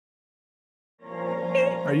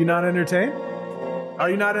Are you not entertained? Are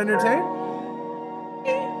you not entertained?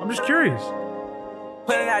 I'm just curious.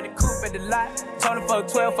 Pulling out the coupe at the lot. Told him fuck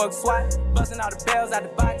 12, fuck SWAT. Busting all the bells out the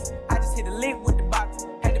box. I just hit a lick with the box.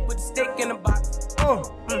 Had to put the stick in the box. Oh.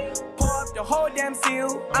 Pour up the whole damn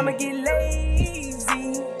seal. I'ma get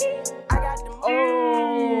lazy. I got the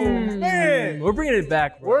Man. We're bringing it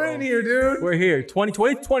back, bro. We're in here, dude. We're here.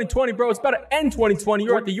 2020, bro. It's about to end 2020.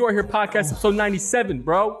 You're at the You're Here podcast, episode 97,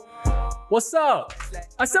 bro. What's up?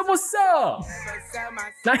 I said, what's up?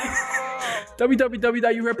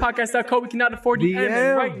 www.youhearepodcast.co. We cannot afford the end.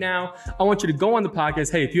 And right now, I want you to go on the podcast.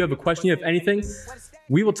 Hey, if you have a question, you have anything,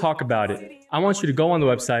 we will talk about it. I want you to go on the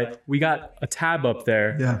website. We got a tab up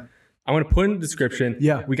there. Yeah. I want to put in the description.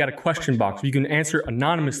 Yeah. We got a question box. You can answer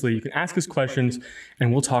anonymously. You can ask us questions,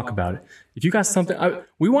 and we'll talk about it. If you got something,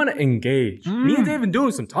 we want to engage. Me and Dave been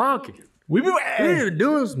doing some talking. We've been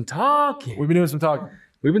doing some talking. doing some talking.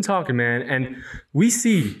 We've been talking, man, and we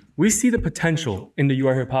see the potential in the You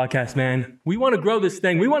Are Here podcast, man. We want to grow this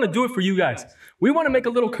thing. We want to do it for you guys. We want to make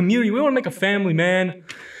a little community. We want to make a family, man.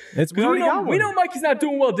 We know Mikey's not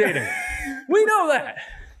doing well dating. We know that.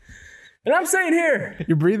 And I'm saying here,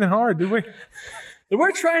 You're breathing hard, dude. Wait. that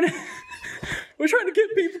we're trying to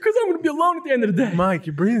get people because I'm going to be alone at the end of the day. Mike,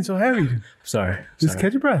 you're breathing so heavy, dude. Sorry. Just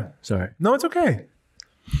catch your breath. Sorry. No, it's okay.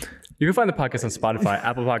 You can find the podcast on Spotify,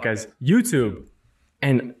 Apple Podcasts, YouTube,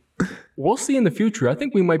 and we'll see in the future. I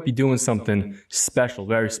think we might be doing something special,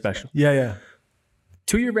 very special. Yeah.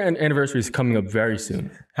 2-year anniversary is coming up very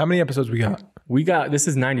soon. How many episodes we got? This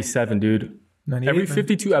is 97, dude. 98, Every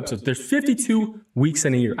 52 episodes. There's 52 weeks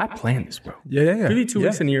in a year. I planned this, bro. Yeah. 52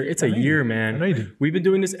 weeks in a year. It's a year, man. I know you do. We've been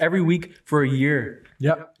doing this every week for a year.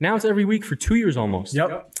 Yep. Now it's every week for 2 years almost.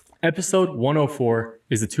 Yep. Episode 104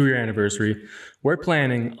 is the 2-year anniversary. We're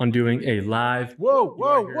planning on doing a live Whoa.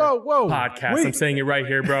 podcast. Wait. I'm saying it right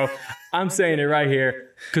here, bro. I'm saying it right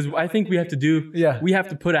here because I think we have to do. Yeah. We have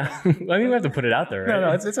to put out. I mean, we have to put it out there, right?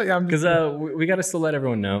 No, it's like I'm just. Because we got to still let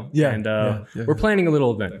everyone know. Yeah, And yeah. we're planning a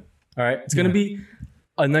little event. All right. It's going to be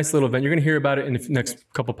a nice little event. You're going to hear about it in the next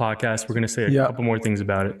couple podcasts. We're going to say a couple more things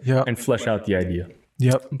about it and flesh out the idea.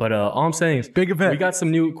 Yep. But all I'm saying is Big event. We got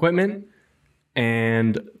some new equipment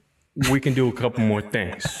and we can do a couple more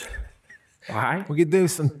things. All right. We can do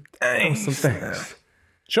some things. Some things.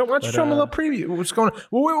 Why don't you show them a little preview? What's going on?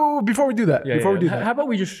 Wait, before we do that. Yeah, before we do How that. about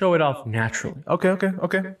we just show it off naturally? Okay. So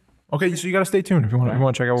you got to stay tuned if you want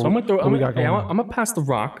to check out So I'm what gonna we got going on. I'm gonna pass the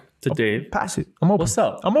rock to Dave. Pass it. I'm open. What's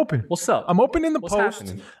up? I'm open. What's up? I'm open in the What's post.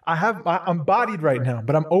 happening? I'm bodied right now,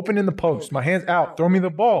 but I'm open in the post. My hands out. Throw me the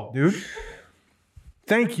ball, dude.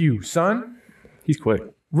 Thank you, son. He's quick.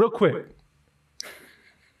 Real quick.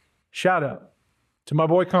 Shout out to my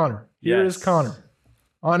boy Connor. Here Yes. is Connor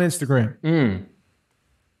on Instagram.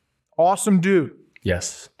 Awesome dude.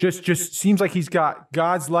 Yes. Just seems like he's got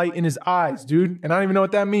God's light in his eyes, dude. And I don't even know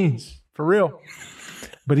what that means. For real.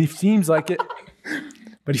 But he seems like it.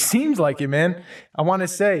 Man. I want to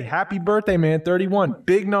say happy birthday, man. 31.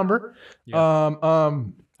 Big number. Yeah.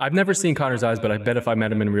 I've never seen Connor's eyes, but I bet if I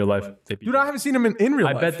met him in real life, they'd be Dude, I haven't seen him in real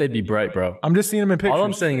I life. bet they'd be bright, bro. I'm just seeing him in pictures. All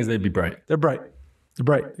I'm saying is they'd be bright. They're bright.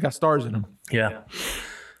 They got stars in them. Yeah.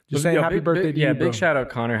 Just saying happy birthday to you, bro. Big shout out,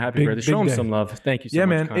 Connor. Happy birthday. big Show him day. some love. Thank you so Yeah,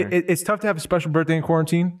 much, man. Connor. It's tough to have a special birthday in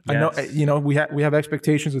quarantine. Yes. I know, we have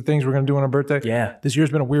expectations of things we're going to do on our birthday. Yeah. This year's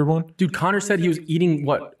been a weird one. Dude, Connor said he was eating,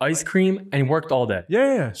 ice cream and worked all day.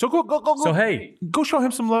 Yeah. So go. So, hey. Go show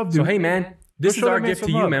him some love, dude. So, hey, man. This is show our that man gift some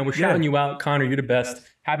to you, love. man. We're Yeah. shouting you out. Connor, you're the best.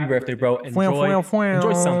 Happy birthday, bro. Enjoy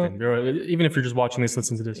something, bro. Even if you're just watching this,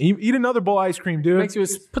 listen to this. Eat another bowl of ice cream, dude.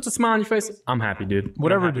 Puts a smile on your face. I'm happy, dude.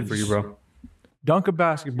 Whatever I'm happy it for is. you, bro. Dunk a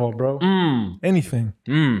basketball, bro. Anything.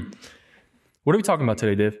 What are we talking about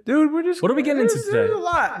today, Dave? Dude, we're just... What are we getting into there's today? a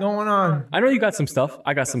lot going on. I know you got some stuff.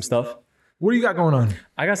 I got some stuff. What do you got going on?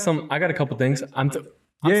 I got a couple things.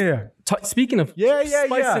 Speaking of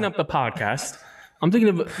spicing up the podcast, I'm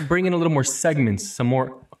thinking of bringing a little more segments, some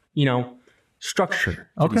more, structure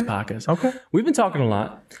to these podcasts. Okay. We've been talking a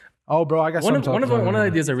lot. Oh, bro, I got One something of the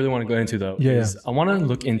ideas I really want to go into, though, is I want to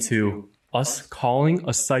look into us calling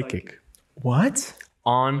a psychic What?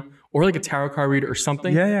 on, or like a tarot card reader or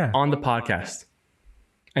something on the podcast.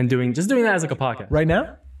 And doing that as like a podcast. Right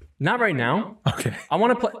now? Not right now. Okay. I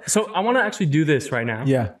want to actually do this right now.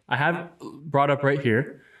 Yeah. I have brought up right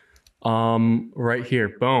here. Right here.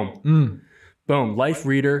 Boom. Boom.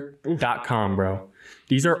 Lifereader.com, bro.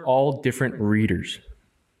 These are all different readers.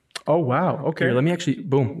 Oh, wow. Okay. Here, let me actually,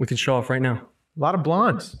 boom, we can show off right now. A lot of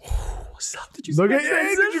blondes. What's up? Did you Look see at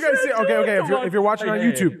that did you guys see? Okay. If you're watching on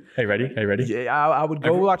YouTube. Hey, ready? Yeah, I would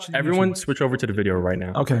go watch the Everyone YouTube. switch over to the video right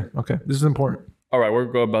now. Okay. This is important. All right,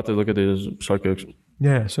 we're about to look at these psychics.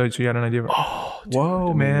 Yeah. So you got an idea. Oh, dude,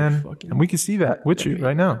 whoa, man. And we can see that with you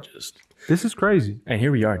right now. This is crazy. And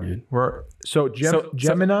here we are, dude.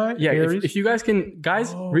 Gemini, yeah. Aries. If you guys can,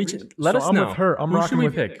 reach. Let us I'm know. with her. Who should we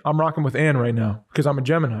pick? I'm rocking with Anne right now because I'm a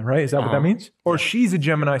Gemini, right? Is that what that means? Or she's a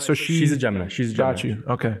Gemini, so she's a Gemini. She's a Gemini. Got you.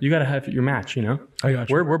 Okay. You gotta have your match. You know. I got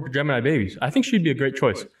you. We're Gemini babies. I think she'd be a great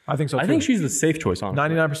choice. I think so. Too. I think she's the safe choice.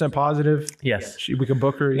 Honestly. 99% positive. Yes. We can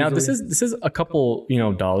book her easily. Now this is a couple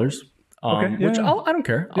dollars. Okay. Which I don't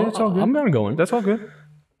care. Yeah, it's all good. I'm gonna go in. That's all good.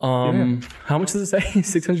 How much does it say?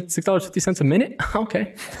 $6.50 a minute?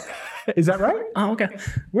 Okay. Is that right? Oh, okay.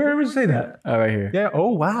 Where does it say that? Right here. Yeah.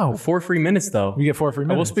 Oh, wow. 4 free minutes though. We get 4 free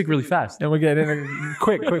minutes. We'll speak really fast. And we get in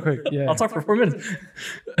quick. Yeah. I'll talk for 4 minutes.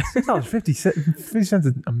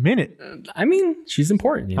 $50 a minute. I mean, she's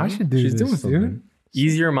important. I should do She's this, doing something. dude.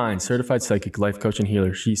 Easier Mind, certified psychic, life coach, and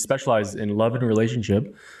healer. She specializes in love and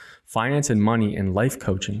relationship, finance and money, and life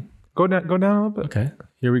coaching. Go down a little bit. Okay.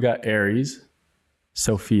 Here we got Aries,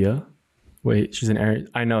 Sophia. Wait, she's an Aries.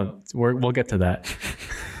 I know. We'll get to that.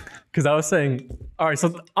 Because I was saying, all right,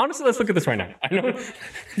 so honestly, let's look at this right now. I know.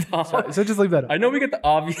 So just leave that up. I know we get the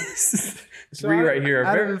obvious three right here.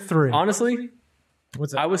 Out of the three. Honestly,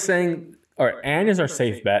 What's that? I was saying, all right, Anne is our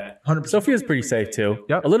safe bet. 100%. Sophia's pretty safe too.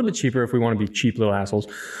 Yep. A little bit cheaper if we want to be cheap little assholes.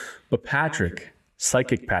 But Patrick,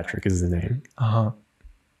 Psychic Patrick is the name. Uh-huh.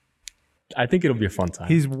 I think it'll be a fun time.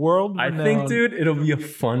 He's world renowned. I think, dude, it'll be a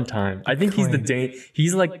fun time. I think he's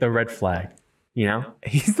he's like the red flag, you know?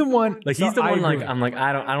 He's the one. Like he's the one. Like I'm like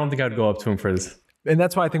I don't think I'd go up to him for this. And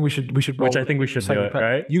that's why I think we should roll. Which I think we should do it,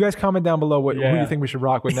 right? You guys comment down below who you think we should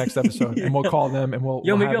rock with next episode, and we'll call them and we'll.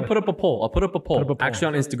 Maybe I'll put up a poll. I'll put up a poll. Actually,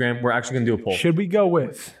 on Instagram, we're actually gonna do a poll. Should we go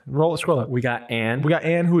with scroll up? We got Anne. We got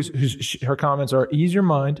Anne, who's her comments are ease your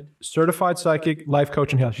mind, certified psychic, life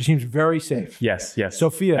coach, and health. She seems very safe. Yes.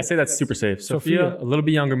 Sophia. I say that's super safe. Sophia, a little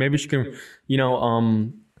bit younger. Maybe she can,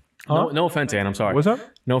 no offense, Anne. I'm sorry. What's up?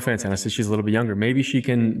 No offense, Anne. I said she's a little bit younger. Maybe she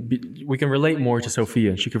can. We can relate more to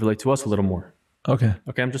Sophia, and she can relate to us a little more. Okay.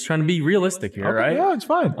 I'm just trying to be realistic here, right? Yeah, it's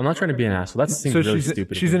fine. I'm not trying to be an asshole. That seems really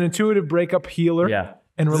stupid. She's an intuitive breakup healer. Yeah.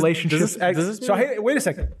 And relationships. Does this So hey, wait a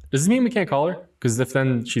second. Does this mean we can't call her? Because if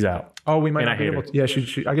then she's out. Oh, we might And not I be hate able her. to. Yeah,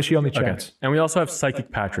 she I guess she only chats. Okay. And we also have Psychic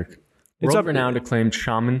Patrick. It's up- World-renowned, acclaimed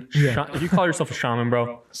shaman. Yeah. If you call yourself a shaman,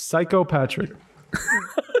 bro. Psycho Patrick.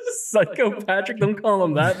 Psycho Patrick, don't call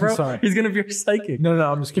him that, bro. Sorry. He's gonna be your psychic. No,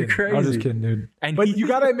 I'm just kidding. You're I'm just crazy. kidding, dude. And But you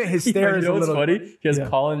gotta admit his stare is you know a what's little funny? He has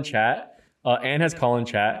call in chat. Anne has call in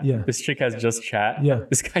chat. Yeah. This chick has just chat. Yeah.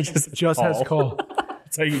 This guy just has call.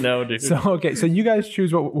 That's how you know, dude. So okay, so you guys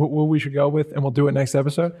choose what we should go with, and we'll do it next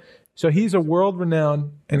episode. So he's a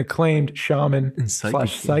world-renowned and acclaimed shaman /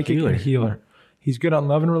 psychic and healer. He's good on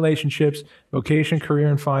love and relationships, vocation, career,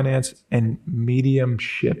 and finance, and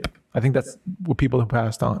mediumship. I think that's what people who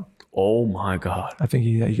passed on. Oh my God. I think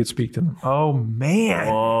he could speak to them. Oh man.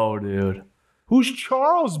 Oh, dude. Who's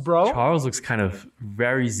Charles, bro? Charles looks kind of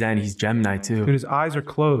very zen. He's Gemini too. Dude, his eyes are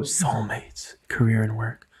closed. Soulmates, career and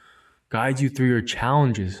work. Guides you through your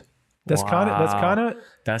challenges. That's kind of.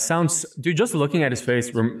 That sounds, dude. Just looking at his face,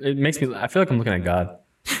 it makes me. I feel like I'm looking at God.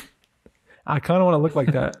 I kind of want to look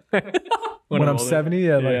like that when I'm 70.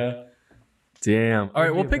 Yeah. Damn. All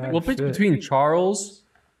right, we'll pick between Charles,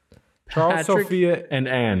 Patrick, Sophia, and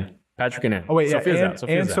Anne. Patrick and Anne. Oh wait, yeah. Sophia's out.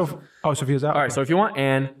 Sophia's out. Sophia's out. All right, so if you want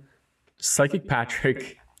Anne, Psychic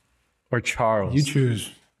Patrick, or Charles, you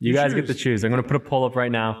choose. You guys get to choose. I'm gonna put a poll up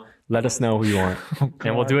right now. Let us know who you want,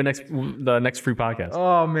 and we'll do it the next free podcast.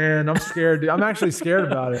 Oh man, I'm scared, dude. I'm actually scared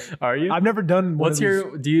about it. Are you? I've never done. What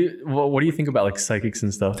do you think about like psychics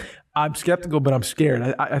and stuff? I'm skeptical, but I'm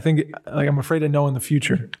scared. I think like I'm afraid to know in the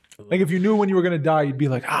future. Like if you knew when you were gonna die, you'd be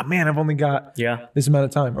like, ah man, I've only got this amount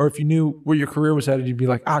of time. Or if you knew where your career was headed, you'd be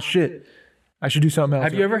like, ah shit, I should do something else.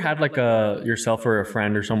 Have you ever had like yourself or a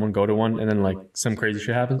friend or someone go to one and then like some crazy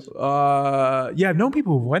shit happens? Yeah, I've known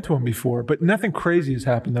people who went to them before, but nothing crazy has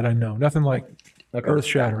happened that I know. Nothing like earth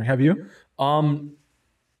shattering. Have you?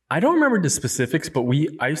 I don't remember the specifics, but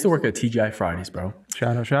I used to work at TGI Fridays, bro.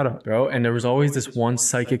 Shout out. Bro, and there was always this one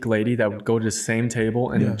psychic lady that would go to the same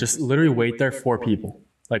table and just literally wait there for people.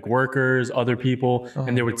 Like workers, other people,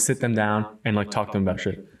 and they would sit them down and like talk to them about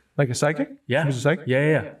shit. Like a psychic? Yeah. She was a psychic?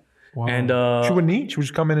 Yeah. Wow. And she wouldn't eat? She would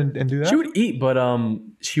just come in and do that? She would eat, but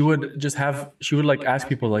she would like ask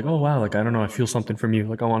people like, oh wow, like I don't know, I feel something from you.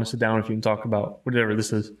 Like I want to sit down with you and talk about whatever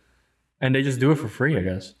this is. And they just do it for free, I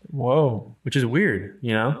guess. Whoa. Which is weird,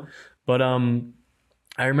 you know? But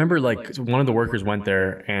I remember like one of the workers went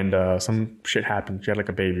there and some shit happened. She had like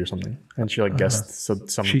a baby or something. And she like guessed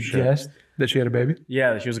She guessed that she had a baby?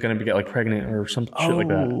 Yeah, that she was gonna get like pregnant or some shit like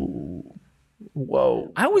that.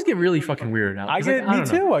 Whoa. I always get really fucking weirded out. Me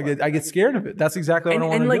too. I get scared of it. That's exactly what I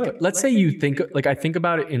want to do. Let's say you think, like, I think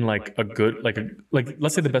about it in like a good, like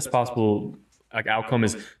let's say the best possible like outcome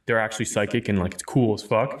is they're actually psychic and like it's cool as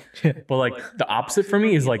fuck. But like the opposite for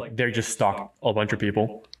me is like they're just stalk a bunch of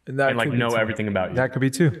people and like know everything about you. That could be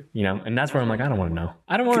too. You know, and that's where I'm like, I don't want to know.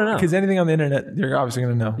 I don't want to know. Because anything on the internet, they're obviously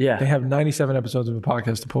going to know. Yeah. They have 97 episodes of a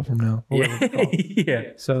podcast to pull from now.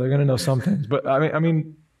 Yeah. So they're going to know some things. But I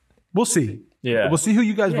mean, we'll see. Yeah. We'll see who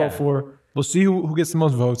you guys vote for. We'll see who gets the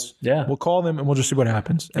most votes. Yeah. We'll call them and we'll just see what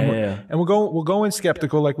happens. And and we'll go in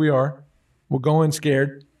skeptical like we are. We'll go in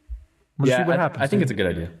scared. We'll see what happens. I think it's a good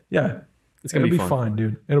idea. Yeah. It'll be fine,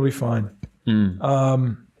 dude. It'll be fine.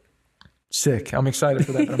 Sick. I'm excited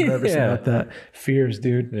for that. I'm nervous about that. Fears,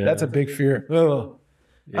 dude. Yeah. That's a big fear. Ugh.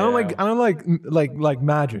 Yeah. I don't like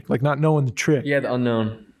magic, like not knowing the trick. Yeah, the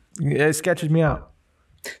unknown. It sketches me out.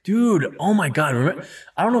 Dude, oh my God.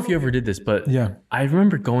 I don't know if you ever did this, but I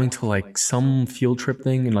remember going to like some field trip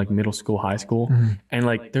thing in like middle school, high school. And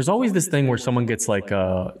like, there's always this thing where someone gets like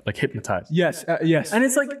hypnotized. Yes. Yes. And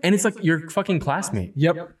it's like your fucking classmate.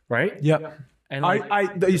 Yep. Right? Yep. And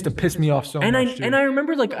like, that used to piss me off so much. And I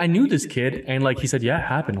remember like, I knew this kid and like, he said, yeah, it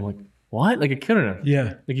happened. I'm like, what? Like it couldn't have.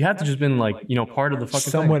 Yeah. Like you have to just been like, you know, part of the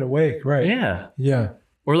fucking somewhat thing. Awake. Right. Yeah. Yeah.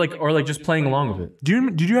 Or like just playing along with it.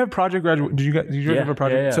 Did you have project graduate? Did you have a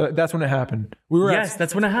project? Yeah. So that's when it happened.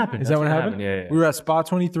 That's when it happened. Is that when it happened? Yeah. We were at Spa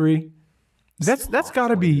 23. That's got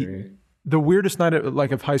to be the weirdest night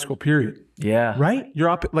of high school period. Yeah. Right? You're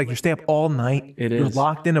up like you're staying up all night. It is. You're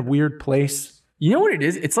locked in a weird place. You know what it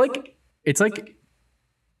is? It's like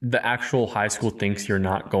the actual high school thinks you're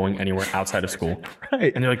not going anywhere outside of school.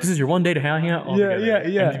 Right. And they're like, this is your one day to hang out all together.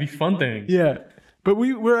 Yeah. And to be fun things. Yeah. But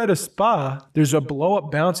we're at a spa. There's a blow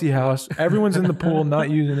up bouncy house. Everyone's in the pool,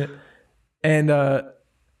 not using it. And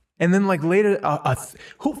then like later,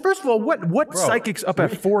 first of all, what psychics up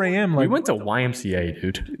at 4 a.m.? Like we went to YMCA,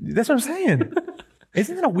 dude. That's what I'm saying.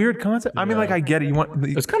 Isn't that a weird concept? I mean, like I get it.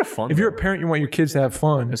 It's kind of fun. If you're a parent, you want your kids to have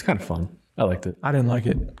fun. It's kind of fun. I liked it. I didn't like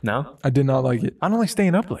it. No? I did not like it. I don't like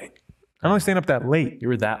staying up late. I don't like staying up that late. You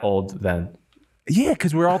were that old then. Yeah,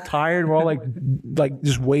 because we're all tired. We're all like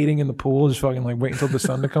just waiting in the pool, just fucking like waiting until the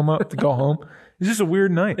sun to come up to go home. It's just a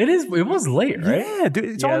weird night. It was late, right? Yeah, dude,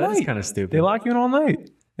 it's all night. That's kind of stupid. They lock you in all night.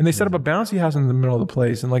 And they set up a bouncy house in the middle of the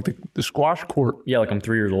place and like the squash court. Yeah, like I'm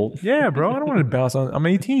 3 years old. Yeah, bro. I don't want to bounce on. I'm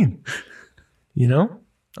 18. You know?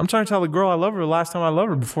 I'm trying to tell the girl I love her the last time I love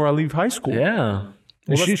her before I leave high school. Yeah.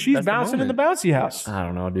 Well, she's bouncing in the bouncy house. I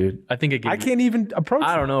don't know, dude. I think I can't even approach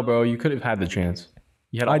I don't know, bro. You could have had the chance.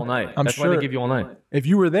 You had all night. That's why they give you all night. If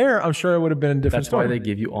you were there, I'm sure it would have been a different story. That's why they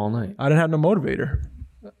give you all night. I didn't have no motivator.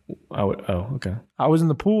 Oh, okay. I was in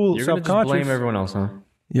the pool, You're self-conscious. You're going to just blame everyone else, huh?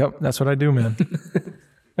 Yep, that's what I do, man.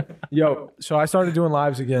 Yo, so I started doing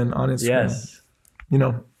lives again on Instagram. Yes. You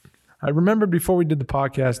know, I remember before we did the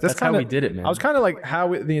podcast. That's how we did it, man. I was kind of like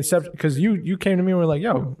the inception, because you came to me and were like,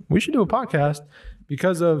 yo, we should do a podcast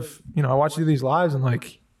because of, you know, I watched you do these lives and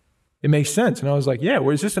like, it makes sense. And I was like, yeah,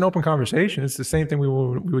 well, it's just an open conversation. It's the same thing we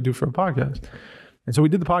would do for a podcast. And so we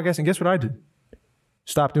did the podcast, and guess what I did?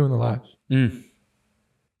 Stop doing the lives.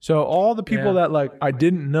 So all the people that like I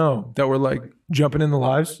didn't know that were like jumping in the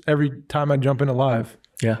lives, every time I jump in a live,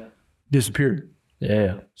 disappeared.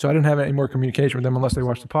 Yeah. So I didn't have any more communication with them unless they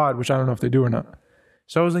watch the pod, which I don't know if they do or not.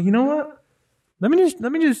 So I was like, you know what? Let me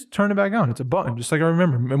just turn it back on. It's a button, just like I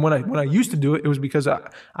remember. And when I used to do it, it was because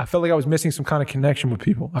I felt like I was missing some kind of connection with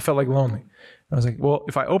people. I felt like lonely. And I was like, well,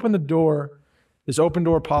 if I open the door, this open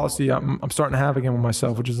door policy I'm starting to have again with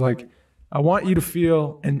myself, which is like, I want you to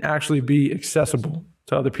feel and actually be accessible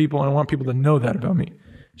to other people, and I want people to know that about me.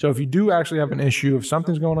 So if you do actually have an issue, if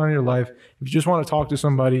something's going on in your life, if you just want to talk to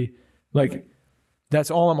somebody, like that's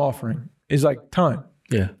all I'm offering is like time.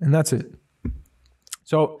 Yeah. And that's it.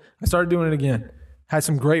 So I started doing it again. Had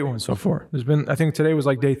some great ones so far. I think today was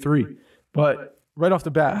like day 3, but right off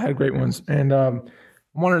the bat, I had great ones. And I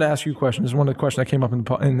wanted to ask you a question. This is one of the questions that came up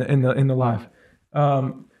in the live.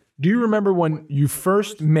 Do you remember when you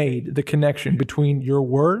first made the connection between your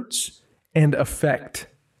words and effect?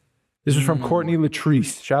 This was from Courtney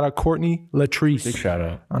Latrice. Shout out Courtney Latrice. Big shout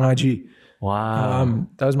out on IG. Wow.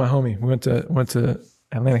 That was my homie. We went to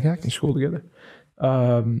Atlantic Acting School together.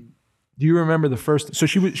 Do you remember the first? So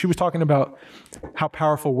she was talking about how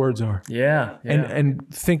powerful words are. Yeah. And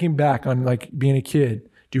thinking back on like being a kid,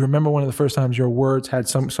 do you remember one of the first times your words had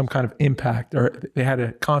some kind of impact, or they had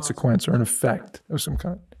a consequence or an effect of some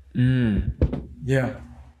kind? Yeah.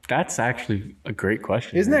 That's actually a great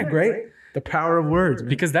question. Isn't that great? The power of words. Man.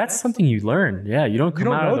 Because that's something you learn. Yeah. You don't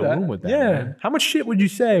come out of the womb with that. Yeah. Man. How much shit would you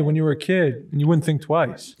say when you were a kid and you wouldn't think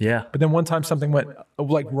twice? Yeah. But then one time something went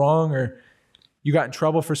like wrong, or you got in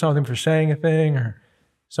trouble for something, for saying a thing, or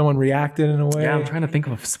someone reacted in a way? Yeah, I'm trying to think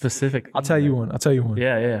of a specific. I'll tell you one.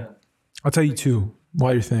 Yeah. I'll tell you two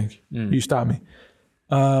while you think. You stop me.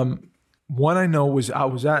 One I know was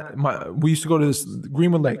we used to go to this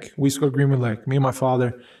Greenwood Lake. We used to go to Greenwood Lake, me and my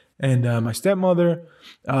father and my stepmother.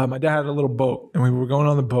 My dad had a little boat, and we were going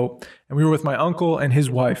on the boat, and we were with my uncle and his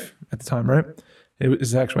wife at the time, right? It was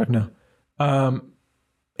his ex-wife now.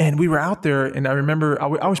 And we were out there, and I remember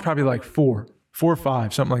I was probably like 4 or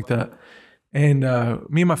 5, something like that. And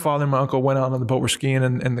me and my father and my uncle went out on the boat. We're skiing,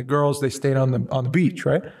 and the girls, they stayed on the beach,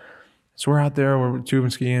 right? So we're out there, we're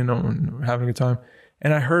tubing skiing, we're having a good time.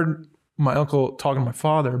 And I heard my uncle talking to my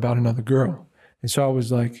father about another girl. And so I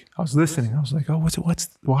was listening. I was like, oh,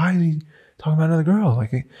 why is he talking about another girl?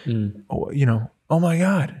 Like, oh my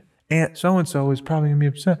God, Aunt so-and-so is probably gonna be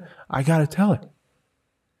upset. I gotta tell her.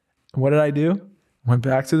 And what did I do? Went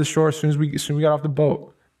back to the shore as soon as we got off the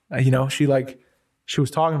boat. She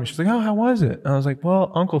was talking to me. She's like, oh, how was it? And I was like,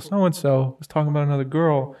 well, Uncle so-and-so was talking about another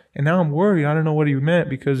girl, and now I'm worried. I don't know what he meant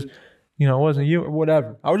because, it wasn't you or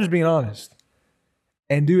whatever. I was just being honest.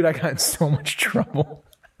 And dude, I got in so much trouble.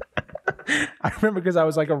 I remember because I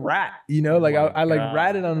was like a rat, I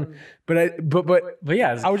ratted on, but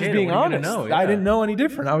yeah, I was just being honest. Yeah. I didn't know any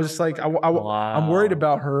different. I was just like, I'm worried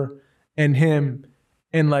about her and him,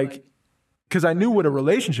 and like, because I knew what a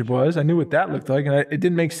relationship was. I knew what that looked like, and it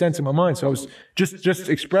didn't make sense in my mind. So I was just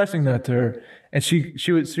expressing that to her, and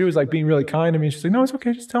she was like being really kind to me. She's like, "No, it's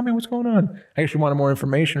okay. Just tell me what's going on." I guess she wanted more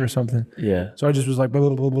information or something. Yeah. So I just was like, blah,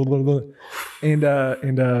 blah, blah, blah, blah. And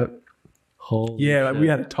holy yeah, shit. we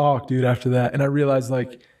had to talk, dude. After that, and I realized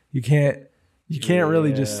like you can't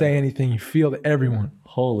really just say anything you feel to everyone.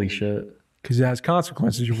 Holy shit. Because it has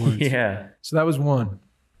consequences. Your words. Yeah. So that was one.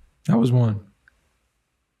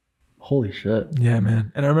 Holy shit. Yeah,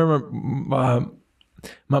 man. And I remember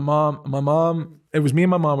my mom, it was me and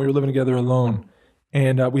my mom, we were living together alone.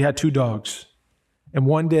 And we had 2 dogs. And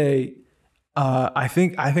one day, I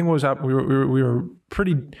think what was happening, we were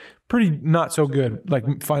pretty not so good,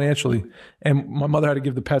 like financially. And my mother had to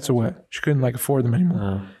give the pets away. She couldn't like afford them anymore.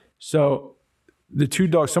 Wow. So the 2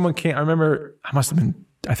 dogs, someone came, I remember, I must have been,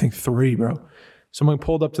 I think 3, bro. Someone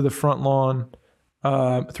pulled up to the front lawn,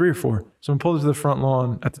 3 or 4. Someone pulled up to the front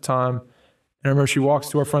lawn at the time. And I remember she walks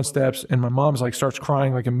to our front steps, and my mom's like starts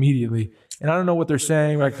crying like immediately. And I don't know what they're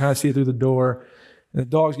saying, but I can kind of see it through the door. And the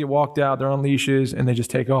dogs get walked out, they're on leashes, and they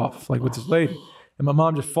just take off like with this lady. And my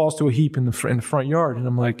mom just falls to a heap in the front yard. And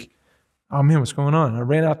I'm like, oh man, what's going on? And I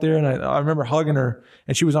ran out there, and I remember hugging her,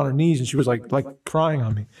 and she was on her knees, and she was like crying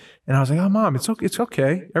on me. And I was like, oh mom, it's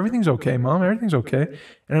okay. Everything's okay, mom. Everything's okay.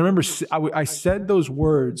 And I remember I said those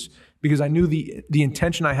words because I knew the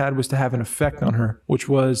intention I had was to have an effect on her, which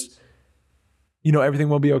was, everything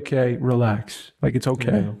will be okay. Relax. Like, it's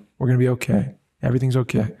okay. Yeah. We're going to be okay. Everything's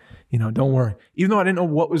okay. Don't worry. Even though I didn't know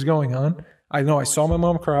what was going on, I know I saw my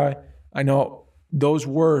mom cry. I know those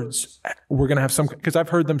words were going to have because I've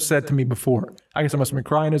heard them said to me before. I guess I must have been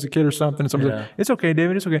crying as a kid or something. And someone's like, it's okay,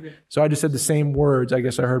 David. It's okay. So I just said the same words, I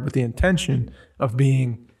guess I heard, with the intention of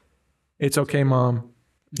being, it's okay, mom.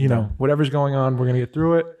 Whatever's going on, we're going to get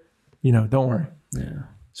through it. Don't worry. Yeah.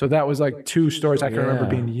 So that was like 2 stories I can remember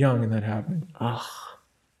being young and that happening. Oh,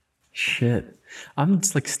 shit. I'm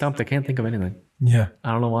just like stumped. I can't think of anything. Yeah.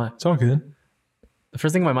 I don't know why. It's all good. The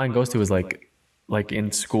first thing my mind goes to is like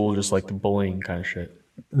in school, just like the bullying kind of shit.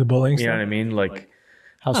 The bullying stuff? You know what I mean? Like,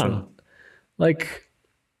 how so? Like,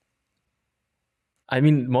 I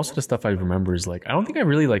mean, most of the stuff I remember is like, I don't think I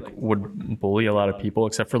really like would bully a lot of people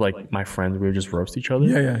except for like my friends. We would just roast each other.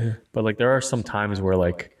 Yeah. But like, there are some times where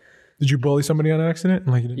like, did you bully somebody on accident?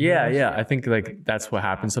 Like, yeah. I think like that's what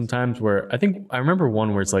happens sometimes. Where I remember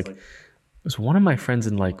one where it's like, it was one of my friends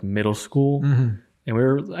in like middle school, and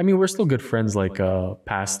we're still good friends like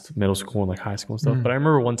past middle school and like high school and stuff. But I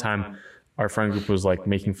remember one time our friend group was like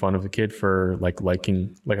making fun of the kid for like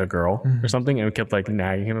liking like a girl or something, and we kept like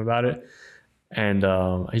nagging him about it. And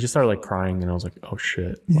I just started like crying, and I was like, oh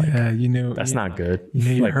shit, like, yeah, that's not good. You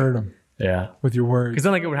knew you like, hurt him. Yeah. With your words. Because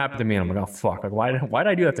then like it would happen to me, and I'm like, oh fuck, like why did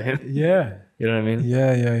I do that to him? Yeah. You know what I mean?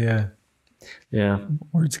 Yeah. Yeah.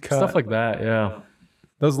 Words cut. Stuff like that. Yeah.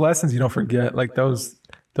 Those lessons you don't forget. Like those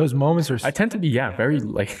moments are. I tend to be very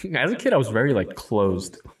like as a kid I was very like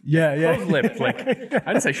closed. Yeah. Closed-lipped. Like I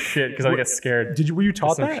didn't say shit because I get scared. Were you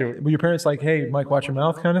taught that? Were your parents like, hey, Mike, watch your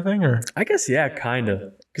mouth kind of thing, or? I guess kind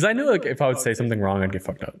of. Because I knew like if I would say something wrong, I'd get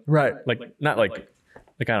fucked up. Right. Like not like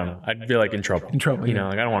I don't know. I'd be like in trouble. Like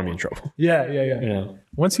I don't want to be in trouble. Yeah.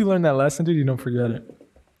 Once you learn that lesson, dude, you don't forget it.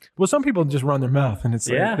 Well, some people just run their mouth, and it's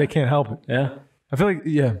like they can't help it. Yeah. I feel like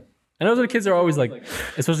I know the kids are always like,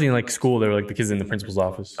 especially in like school, they're like the kids in the principal's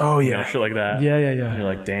office. Oh yeah, you know, shit like that. Yeah. And you're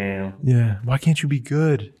like, damn. Yeah. Why can't you be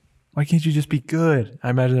good? Why can't you just be good? I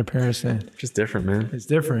imagine their parents saying. Just different, man. It's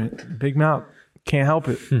different. Big mouth. Can't help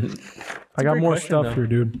it. I got more stuff here,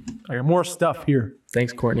 dude. I got more stuff here.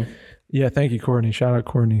 Thanks, Courtney. Yeah, thank you, Courtney. Shout out,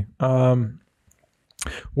 Courtney.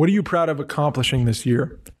 What are you proud of accomplishing this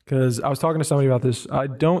year? Because I was talking to somebody about this. I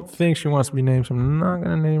don't think she wants to be named, so I'm not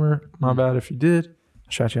going to name her. My bad if you did.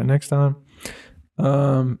 I'll shout you out next time.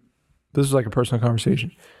 This is like a personal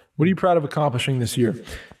conversation. What are you proud of accomplishing this year?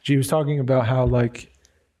 She was talking about how like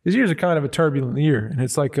this year's a kind of a turbulent year, and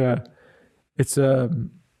it's like a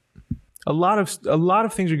lot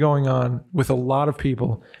of things are going on with a lot of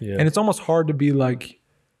people, and it's almost hard to be like,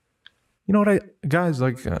 you know what,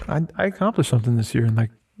 I accomplished something this year, and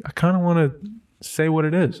like I kind of want to say what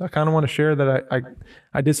it is. I kind of want to share that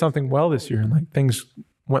I did something well this year, and like things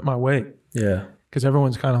went my way. Yeah, because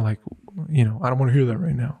everyone's kind of like, you know, I don't want to hear that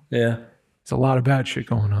right now. Yeah, it's a lot of bad shit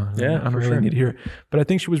going on. Yeah, I don't really need to hear it. But I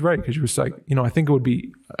think she was right, because she was like, you know, I think it would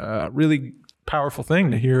be a really powerful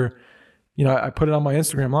thing to hear. You know, I put it on my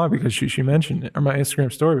Instagram live because she mentioned it, or my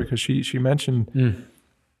Instagram story, because she mentioned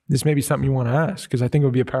this may be something you want to ask, because I think it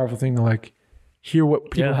would be a powerful thing to like hear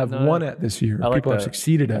what people have won at this year, or people have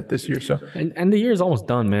succeeded at this year. So and the year is almost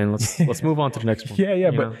done, man. Let's move on to the next one.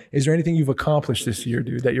 Yeah. But is there anything you've accomplished this year,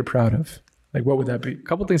 dude, that you're proud of? Like, what would that be? A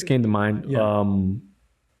couple things came to mind. Yeah.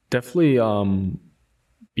 Definitely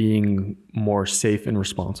being more safe and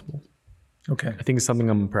responsible. Okay. I think it's something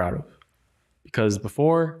I'm proud of, because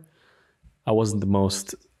before I wasn't the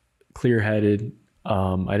most clear-headed.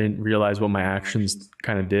 I didn't realize what my actions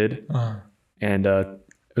kind of did. And it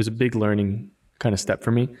was a big learning kind of step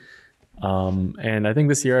for me. And I think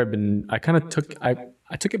this year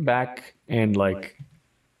I took it back and like,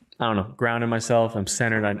 I don't know, grounded myself. I'm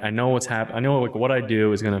centered. I know what's happening. I know like what I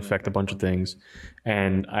do is going to affect a bunch of things,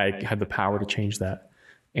 and I have the power to change that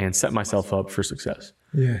and set myself up for success.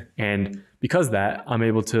 Yeah. And because of that, I'm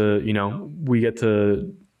able to, you know, we get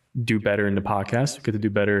to do better in the podcast. We get to do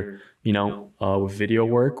better, you know, with video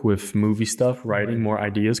work, with movie stuff, writing, more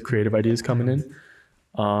ideas, creative ideas coming in.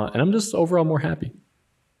 And I'm just overall more happy.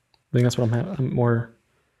 I think that's what I'm more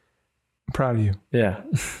proud of you. Yeah.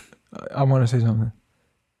 I want to say something.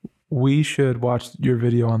 We should watch your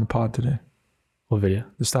video on the pod today. What video?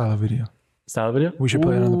 The style video. Style video? We should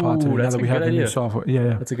play it on the pod today. Now That's that we have the new software.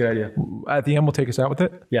 Yeah. That's a good idea. At the end, we'll take us out with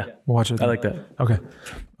it. Yeah. We'll watch it. I like that. Okay.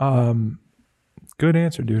 Good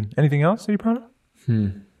answer, dude. Anything else that you're proud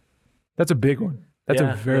of? That's a big one. That's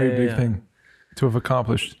a very big thing to have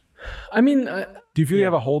accomplished. I mean, do you feel you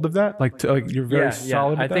have a hold of that? Like, you're very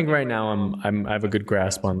solid. I think right now I have a good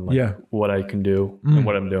grasp on like what I can do and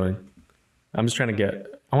what I'm doing. I'm just trying to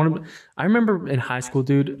I remember in high school,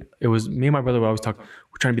 dude, it was me and my brother would always talk,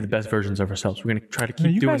 we're trying to be the best versions of ourselves. We're going to try to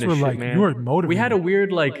keep doing this shit, man. You were motivated. We had a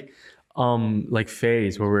weird like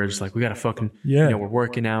phase where we're just like, we got to fucking, you know, we're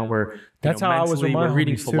working out. That's how I was with my We're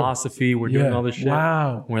reading philosophy. We're doing all this shit.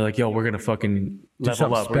 Wow. We're like, yo, we're going to fucking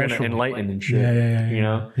level up. We're going to enlighten and shit. Yeah. You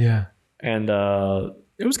know? Yeah. And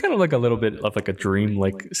it was kind of like a little bit of like a dream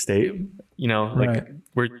like state, you know, like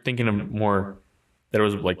we're thinking of more that it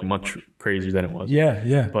was like much crazier than it was.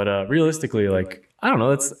 Yeah. But realistically, like, I don't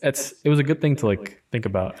know, it was a good thing to like think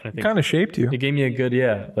about. And I think kind of shaped you. It gave me a good,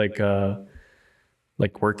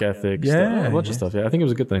 like work ethic, stuff, a bunch of stuff. Yeah, I think it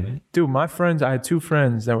was a good thing. Dude, I had two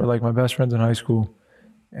friends that were like my best friends in high school.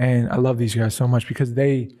 And I love these guys so much because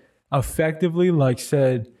they effectively like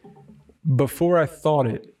said, before I thought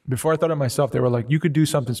it myself, they were like, you could do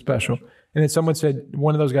something special. And then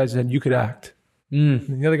one of those guys said, you could act.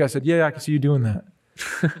 And the other guy said, yeah, I can see you doing that.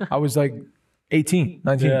 I was like 18,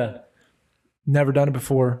 19. Yeah. Never done it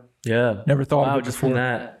before. Yeah. Never thought of it just before. from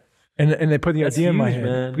that. And they put the idea in my head.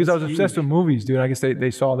 Man. Because I was obsessed with movies, dude. I guess they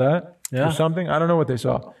saw that or something. I don't know what they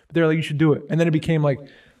saw. But they were like, you should do it. And then it became like,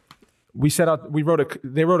 they wrote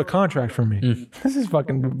a contract for me. This is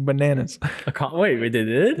fucking bananas. Wait, they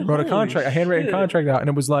did? Wrote a contract, a handwritten contract out. And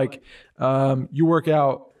it was like, you work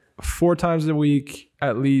out 4 times a week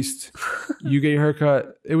at least. You get your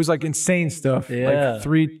haircut. It was like insane stuff. Yeah. Like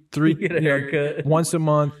three you get a haircut once a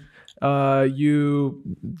month. You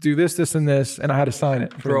do this, and this, and I had to sign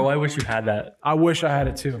it. Bro, I wish you had that. I wish I had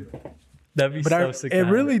it too. That'd be so sick. It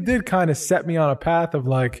really did kind of set me on a path of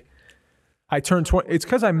like, I turned 20. It's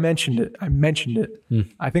because I mentioned it.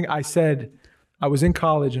 I think I said, I was in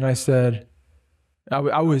college and I said, I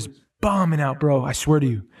was bombing out, bro. I swear to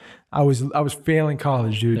you. I was failing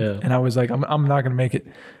college, dude. Yeah. And I was like, I'm not going to make it.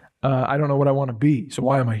 I don't know what I want to be. So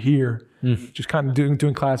why am I here? Just kind of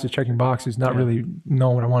doing classes, checking boxes, not really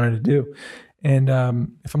knowing what I wanted to do. And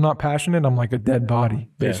if I'm not passionate, I'm like a dead body.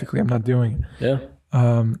 Basically, I'm not doing it. Yeah.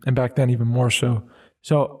 And back then, even more so.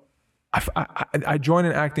 So I joined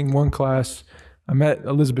an acting 1 class. I met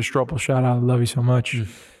Elizabeth Stropel. Shout out, I love you so much.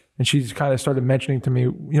 And she kind of started mentioning to me,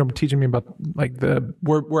 teaching me about like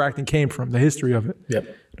where acting came from, the history of it. Yep.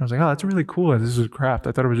 And I was like, oh, that's really cool. This is a craft.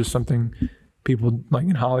 I thought it was just something people like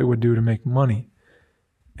in Hollywood do to make money.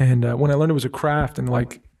 And when I learned it was a craft and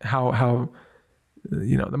like how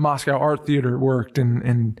the Moscow Art Theater worked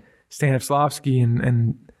and Stanislavski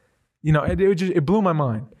and it blew my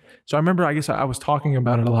mind. So I remember, I guess I was talking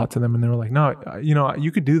about it a lot to them, and they were like, no,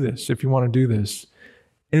 you could do this if you want to do this.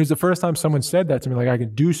 And it was the first time someone said that to me, like I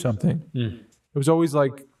could do something. It was always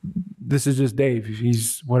like, this is just Dave.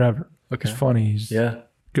 He's whatever. Okay. He's funny. He's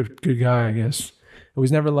good guy, I guess. It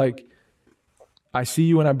was never like, I see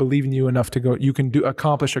you and I believe in you enough to go, you can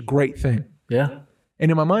accomplish a great thing. Yeah.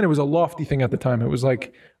 And in my mind, it was a lofty thing at the time. It was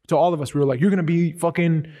like, to all of us, we were like, you're going to be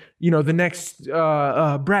fucking, the next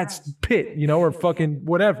Brad Pitt, or fucking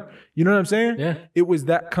whatever. You know what I'm saying? Yeah. It was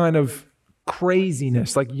that kind of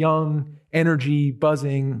craziness, like young energy,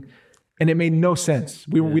 buzzing. And it made no sense.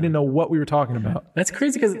 We didn't know what we were talking about. That's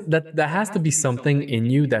crazy because that has to be something in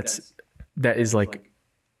you that is like,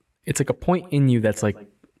 it's like a point in you that's like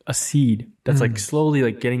a seed that's like slowly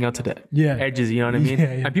like getting out to the edges. You know what I mean?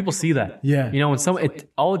 Yeah. And people see that. Yeah. When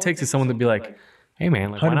all it takes is someone to be like, hey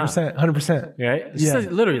man, like 100%, 100%. Right? It's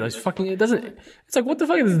just literally like fucking. It doesn't. It's like what the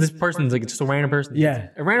fuck is this person? It's like it's just a random person. Yeah.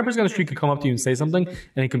 A random person on the street could come up to you and say something,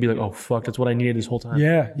 and it could be like, oh fuck, that's what I needed this whole time.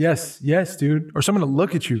 Yeah. Yes, dude. Or someone to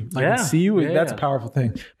look at you, like and see you. That's a powerful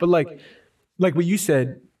thing. But like what you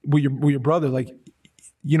said with your brother, like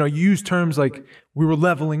you use terms like we were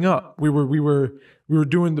leveling up. We were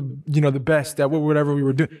doing the best at whatever we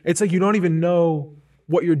were doing. It's like you don't even know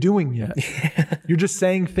what you're doing yet. You're just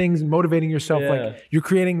saying things and motivating yourself. Like you're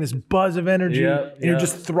creating this buzz of energy and you're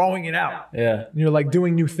just throwing it out. Yeah. And you're like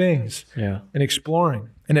doing new things and exploring.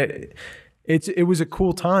 And it was a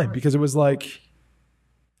cool time because it was like,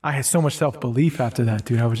 I had so much self-belief after that,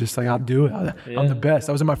 dude. I was just like, I'll do it. I'm the best.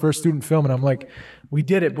 I was in my first student film and I'm like, we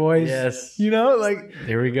did it, boys. Yes. Like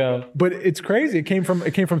there we go. But it's crazy. It came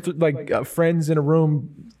from friends in a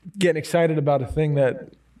room getting excited about a thing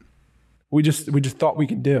that we just thought we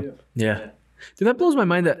could do. Yeah. Dude, that blows my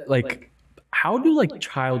mind that like, how do like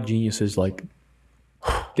child geniuses like,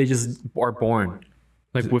 they just are born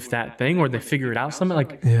like with that thing or they figure it out something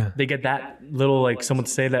like they get that little like someone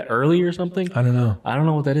to say that early or something? I don't know. I don't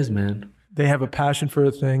know what that is, man. They have a passion for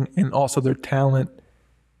a thing and also their talent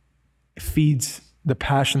feeds the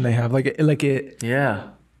passion they have. Like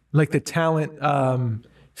the talent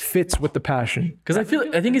fits with the passion. Because I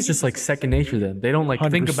think it's just like second nature then. They don't like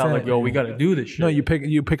think about like, yo, we got to do this shit. No, you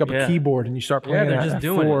pick up a keyboard and you start playing. Yeah, they're just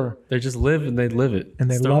doing it. They just live and they live it.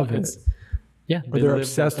 And they love it. Yeah. Or they're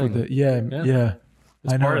obsessed with it. Yeah.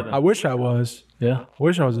 It's I know. part of them. I wish I was. Yeah. I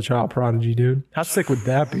wish I was a child prodigy, dude. How sick would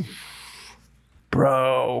that be?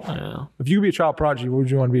 Bro. Yeah. If you could be a child prodigy, what would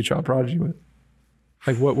you want to be a child prodigy with?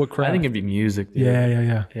 Like what craft? I think it'd be music, dude.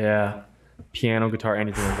 Yeah. Yeah. Piano, guitar,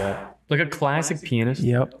 anything like that. Like a classic pianist.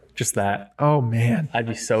 Yep. Just that. Oh, man. I'd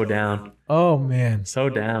be so down. Oh, man. So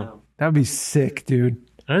down. That'd be sick, dude.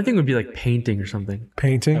 Another thing would be like painting or something.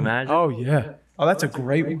 Painting? Imagine. Oh, yeah. Oh, that's a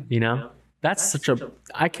great one. That's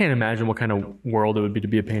I can't imagine what kind of world it would be to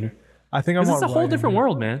be a painter. I think I'm It's a whole different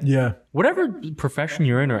world, man. Yeah. Whatever profession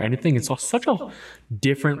you're in or anything, it's such a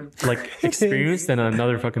different like experience than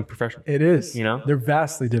another fucking profession. It is. They're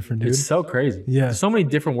vastly different, dude. It's so crazy. Yeah. There's so many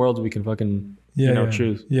different worlds we can fucking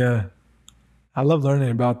choose. Yeah. I love learning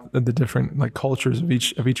about the different like cultures of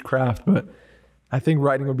each craft, but I think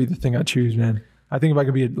writing would be the thing I choose, man. I think if I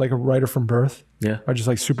could be a writer from birth, or just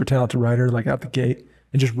like super talented writer, like out the gate,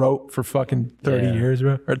 and just wrote for fucking 30 years,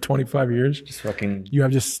 bro, or 25 years. Just fucking. You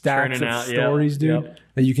have just stacks of stories, dude,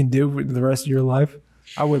 that you can do for the rest of your life.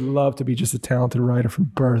 I would love to be just a talented writer from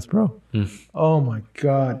birth, bro. Oh my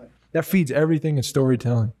God. That feeds everything in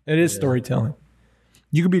storytelling. It is storytelling.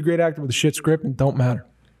 You could be a great actor with a shit script and don't matter.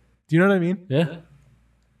 Do you know what I mean? Yeah.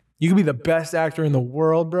 You could be the best actor in the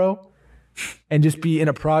world, bro, and just be in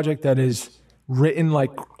a project that is written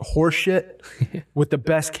like horseshit with the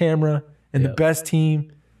best camera and the best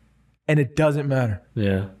team, and it doesn't matter.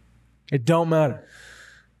 Yeah. It don't matter.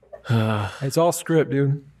 It's all script,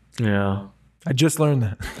 dude. Yeah. I just learned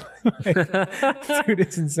that. Dude,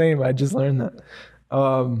 it's insane. I just learned that.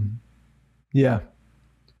 Yeah.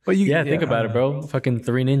 But think about it, bro. Fucking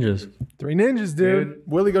Three Ninjas. Three Ninjas, dude.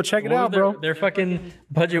 Willie, go check it out, bro. Their fucking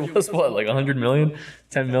budget was what, like 100 million,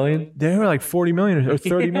 10 million? They were like 40 million or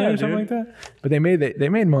 30 million or something like that. But they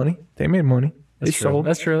made money. They made money. They sold.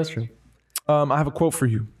 That's true. I have a quote for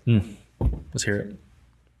you. Let's hear it.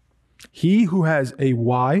 He who has a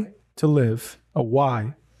why to live, a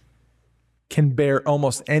why, can bear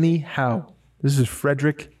almost any how. This is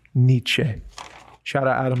Friedrich Nietzsche. Shout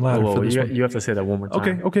out Adam Ladder for this one. You have to say that one more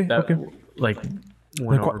time. Okay. Like,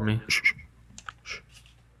 went over me. Shh.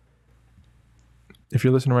 If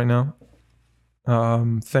you're listening right now,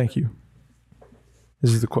 thank you.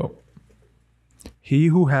 This is the quote. He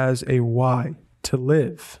who has a why to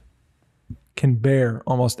live can bear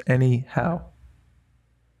almost any how.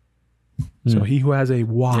 So he who has a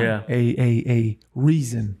why, a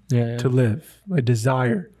reason to live, a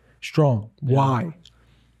desire, strong, why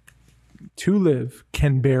to live,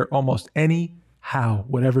 can bear almost any how,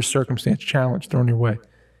 whatever circumstance, challenge thrown your way,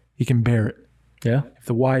 he can bear it. Yeah. If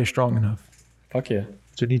the why is strong enough. Fuck yeah.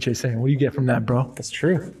 That's what Nietzsche's saying. What do you get from that, bro? That's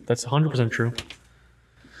true. That's 100% true.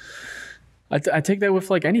 I take that with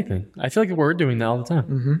like anything. I feel like we're doing that all the time.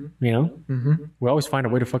 Mm-hmm. You know? Mm-hmm. We always find a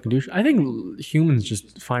way to fucking do shit. I think humans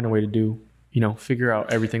just find a way to do, figure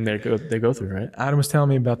out everything they go through, right? Adam was telling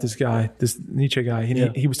me about this guy, this Nietzsche guy.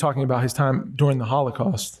 He was talking about his time during the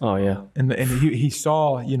Holocaust. Oh, yeah. And he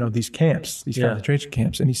saw, these camps, these concentration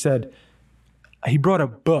camps. And he said, he brought a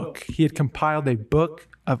book. He had compiled a book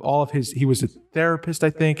of all of his, he was a therapist, I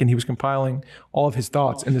think, and he was compiling all of his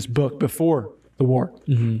thoughts in this book before the war.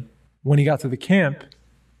 Mm-hmm. When he got to the camp,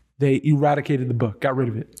 they eradicated the book, got rid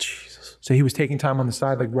of it. Jesus. So he was taking time on the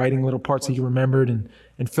side, like writing little parts that he remembered and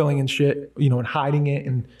filling in shit, and hiding it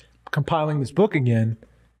and compiling this book again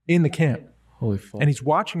in the camp. Holy fuck. And he's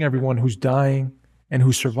watching everyone who's dying and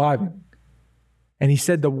who's surviving. And he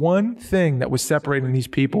said the one thing that was separating these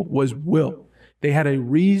people was will. They had a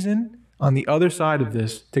reason on the other side of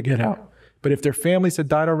this to get out. But if their families had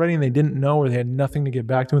died already and they didn't know, or they had nothing to get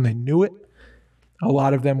back to and they knew it, a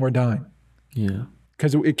lot of them were dying. Yeah.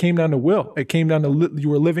 Because it came down to will. It came down to you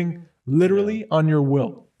were living literally on your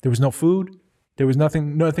will. There was no food. There was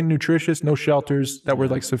nothing nutritious, no shelters that were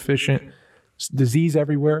like sufficient. Disease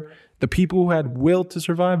everywhere. The people who had will to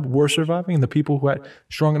survive were surviving, and the people who had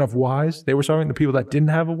strong enough whys, they were surviving. The people that didn't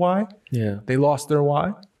have a why, they lost their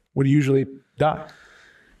why, would usually die.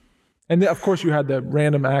 And then, of course, you had the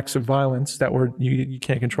random acts of violence that were you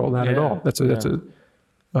can't control that at all. That's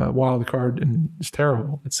a wild card, and it's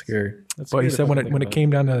terrible. It's scary. But he said when it came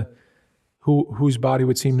down to whose body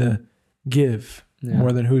would seem to give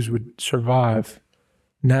more than whose would survive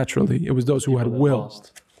naturally, it was those who had will.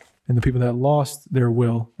 Lost. And the people that lost their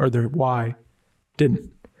will or their why didn't.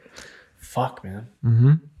 Fuck, man.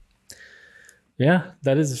 Mm-hmm. Yeah,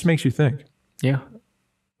 that is. This makes you think. Yeah.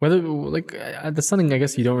 Whether, that's something I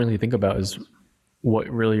guess you don't really think about is what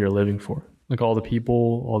really you're living for. Like all the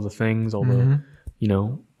people, all the things, all the,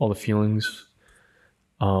 all the feelings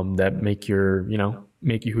that make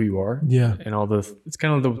you who you are. Yeah. And all it's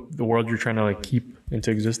kind of the world you're trying to keep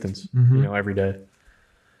into existence, every day.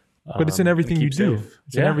 But it's in everything you do.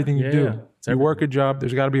 It's in everything you do. You work a job,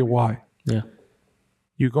 there's got to be a why. Yeah.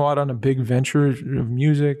 You go out on a big venture of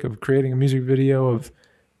music, of creating a music video, of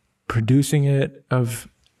producing it, of,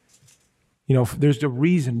 there's a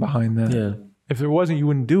reason behind that. Yeah. If there wasn't, you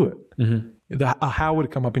wouldn't do it. Mm-hmm. How would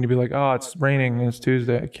it come up and you'd be like, oh, it's raining and it's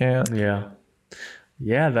Tuesday, I can't. Yeah.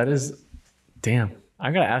 Yeah, that is, damn.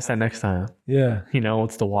 I got to ask that next time. Yeah.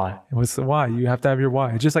 What's the why? What's the why? You have to have your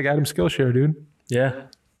why. It's just like Adam Skillshare, dude. Yeah.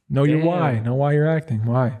 Know your why. Know why you're acting.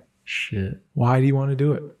 Why? Shit. Why do you want to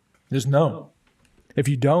do it? Just know. If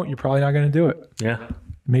you don't, you're probably not going to do it. Yeah.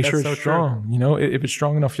 Make sure it's strong. True. If it's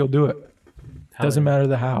strong enough, you'll do it. Doesn't matter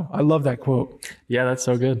the how. I love that quote. Yeah, that's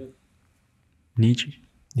so good. Nietzsche.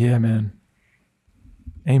 Yeah, man.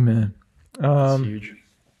 Amen. That's huge.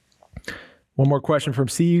 One more question from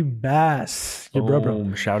C. Bass. Your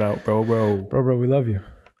bro. Shout out, bro. Bro, we love you.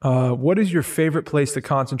 What is your favorite place to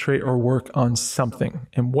concentrate or work on something?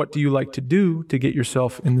 And what do you like to do to get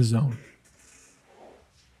yourself in the zone?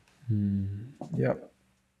 Yep.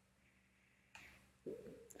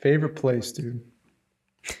 Favorite place, dude?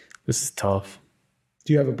 This is tough.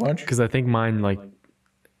 Do you have a bunch? Because I think mine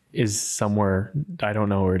is somewhere. I don't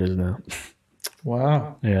know where it is now.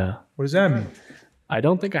 Wow. Yeah. What does that mean? I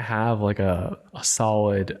don't think I have a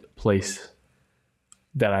solid place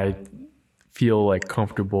that I feel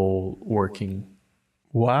comfortable working.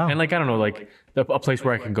 Wow. And I don't know, a place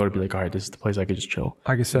where I can go to be all right, this is the place I could just chill.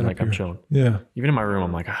 I can set up I'm chilling. Yeah. Even in my room,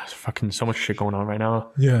 I'm there's fucking so much shit going on right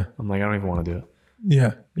now. Yeah. I'm I don't even want to do it.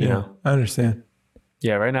 Yeah. Yeah. I understand.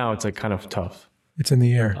 Yeah. Right now it's kind of tough. It's in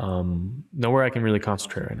the air. Nowhere I can really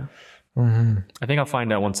concentrate right now. Mm-hmm. I think I'll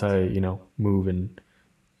find out once I, move and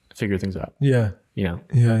figure things out. Yeah. Yeah.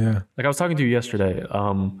 I was talking to you yesterday,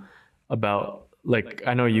 about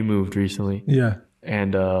I know you moved recently. Yeah.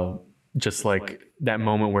 And just like that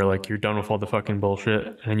moment where like you're done with all the fucking bullshit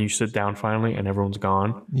and then you sit down finally and everyone's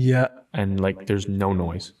gone. Yeah. And like there's no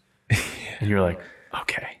noise. And you're like,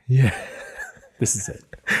 okay. Yeah. This is it.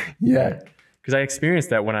 Yeah. Because I experienced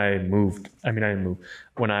that when I moved. I mean, I didn't move.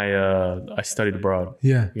 When I studied abroad.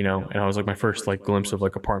 Yeah. You know, and I was like my first like glimpse of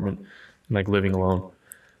like apartment and like living alone.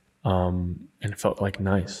 And it felt like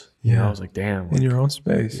nice. You know, I was like, damn. In your own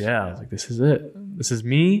space. Yeah. I was like, this is it. This is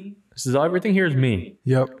me. This is everything here is me.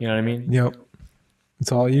 Yep. You know what I mean? Yep.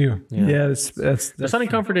 It's all you. Yeah. That's There's something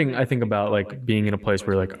comforting, I think, about like being in a place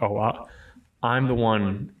where like, oh, I'm the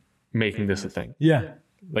one making this a thing. Yeah.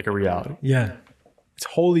 Like a reality. Yeah. It's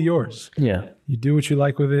wholly yours. Yeah. You do what you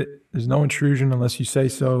like with it. There's no intrusion unless you say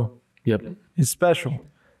so. Yep. It's special.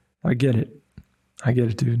 I get it. I get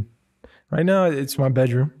it, dude. Right now, it's my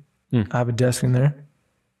bedroom. I have a desk in there.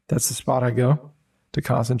 That's the spot I go to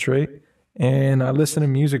concentrate. And I listen to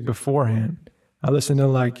music beforehand. I listen to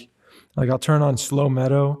like I'll turn on Slow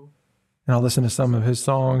Meadow and I'll listen to some of his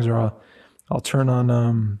songs, or I'll turn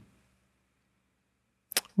on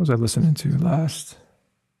what was I listening to last?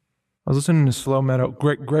 I was listening to Slow Meadow.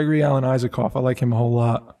 Gregory Alan Isaacoff. I like him a whole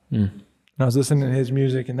lot. And I was listening to his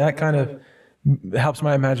music, and that kind of helps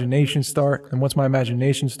my imagination start. And once my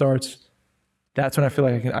imagination starts, that's when I feel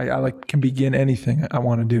like I can begin anything I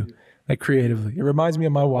want to do, like creatively. It reminds me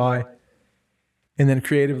of my why. And then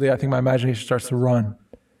creatively, I think my imagination starts to run.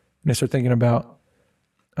 And I start thinking about,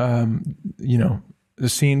 the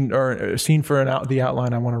scene for the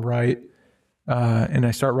outline I want to write. And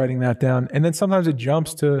I start writing that down. And then sometimes it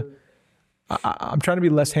jumps to, I'm trying to be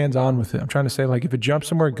less hands-on with it. I'm trying to say, like, if it jumps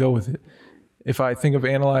somewhere, go with it. If I think of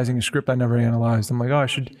analyzing a script I never analyzed, I'm like, oh, I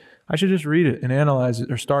should just read it and analyze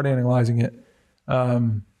it or start analyzing it. So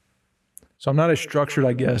I'm not as structured,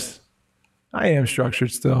 I guess. I am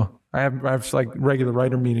structured still. I have like regular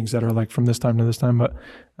writer meetings that are like from this time to this time. But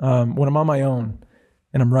when I'm on my own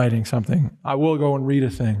and I'm writing something, I will go and read a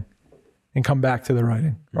thing and come back to the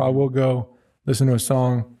writing. Or I will go listen to a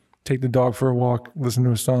song, take the dog for a walk, listen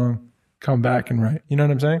to a song, come back and write. You know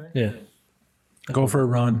what I'm saying? Yeah. Go for a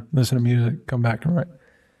run, listen to music, come back and write.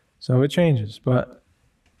 So it changes, but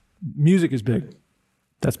music is big.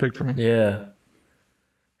 That's big for me. Yeah.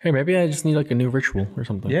 Hey, maybe I just need like a new ritual or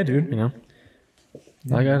something. Yeah, dude. You know?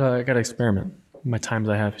 Yeah. I gotta experiment. My times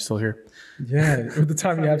I have still here. Yeah, with the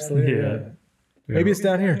time you have still here. Yeah. Maybe it's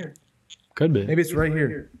down here. Could be. Maybe it's right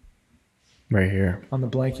here. Right here. On the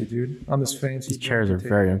blanket, dude. On this fancy. These chairs are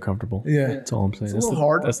very uncomfortable. Yeah. That's all I'm saying. It's a little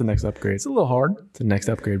hard. That's the next upgrade. It's a little hard. It's the next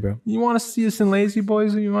upgrade, bro. You want to see us in Lazy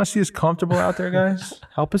Boys? You want to see us comfortable out there, guys?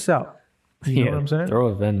 Help us out. You know what I'm saying? Throw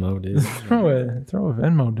a Venmo, dude. throw a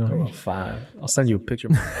Venmo, don't Throw a 5. I'll send you a picture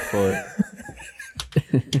of my foot.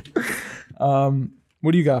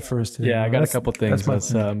 What do you got for us today? Yeah, I got a couple things.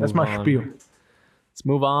 That's my spiel. Let's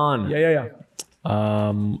move on. Yeah.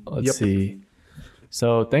 Let's see.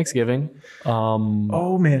 So Thanksgiving.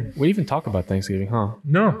 Oh man, we even talk about Thanksgiving, huh?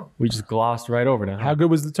 No, we just glossed right over that. How good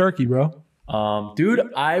was the turkey, bro? Dude,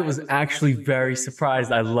 I was actually very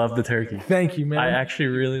surprised. I love the turkey. Thank you, man. I actually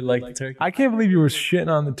really like the turkey. I can't believe you were shitting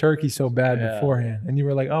on the turkey so bad beforehand, and you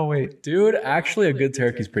were like, "Oh wait, dude, actually, a good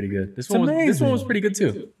turkey's pretty good. This one was pretty good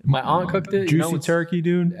too. My aunt cooked it. Juicy turkey,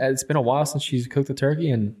 dude. It's been a while since she's cooked the turkey,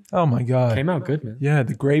 and oh my god, came out good, man. Yeah,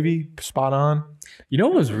 the gravy spot on. You know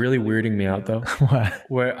what was really weirding me out though? What?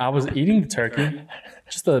 Where I was eating the turkey,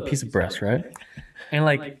 just a piece of breast, right? And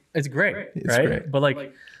like, it's great, right? Great. But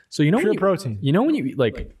like. So you know pure protein. You know when you eat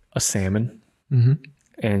like a salmon, and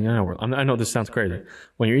I know this sounds crazy.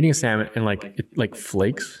 When you're eating a salmon and like it like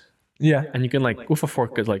flakes, and you can like with a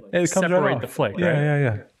fork like separate the flake, right?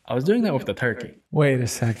 Yeah. I was doing that with the turkey. Wait a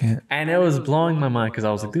second. And it was blowing my mind because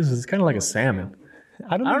I was like, this is kind of like a salmon.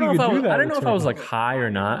 I don't know if I was like high or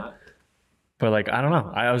not, but like I don't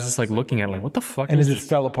know. I was just like looking at it like, what the fuck? And it just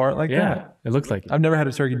fell apart like that. It looked like. I've never had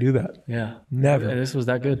a turkey do that. Yeah, never. And this was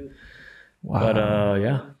that good. Wow. But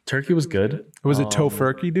yeah, turkey was good. Was it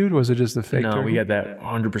tofurkey, dude? Was it just a fake turkey? No, we had that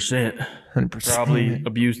 100%. 100%. Probably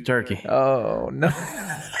abused turkey. Oh, no.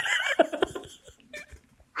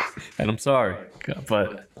 And I'm sorry.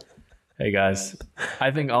 But hey, guys, I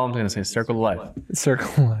think all I'm going to say is circle of life.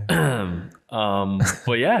 Circle of life.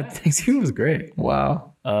 But yeah, Thanksgiving was great.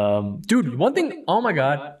 Wow. Dude, one thing, oh my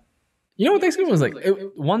God. You know what Thanksgiving was like?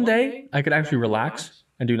 One day I could actually relax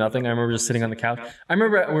and do nothing. I remember just sitting on the couch. I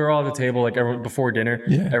remember we were all at the table, like everyone before dinner.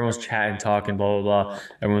 Yeah. Everyone's chatting, talking, blah, blah, blah.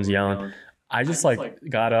 Everyone's yelling. I just like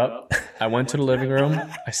got up. I went to the living room.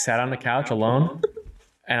 I sat on the couch alone.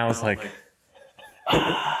 And I was like,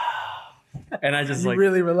 and I just like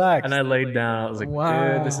really relaxed. And I laid down. I was like,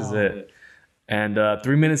 dude, this is it. And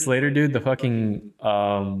 3 minutes later, dude, the fucking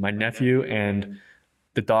my nephew and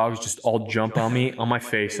the dogs just all jump on me, on my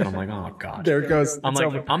face, and I'm like, oh god. There it goes. I'm It's like,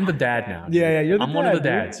 over. I'm the dad now. Dude. Yeah, you're the I'm dad. one of the dude.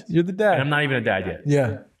 dads. You're the dad. And I'm not even a dad yet.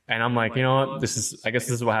 Yeah. And I'm like, you know what? I guess this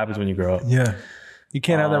is what happens when you grow up. Yeah. You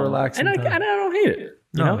can't have that relaxing And I time. don't hate it.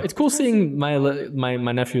 You No. know, it's cool seeing my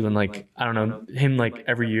nephew and like, I don't know, him like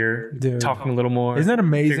every year Dude. talking a little more. Isn't that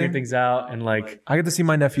amazing? Figuring things out and like, I get to see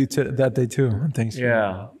my nephew that day too on Thanksgiving.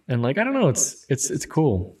 yeah. And like, I don't know, it's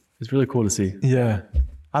cool. It's really cool to see. Yeah.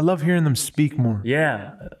 I love hearing them speak more.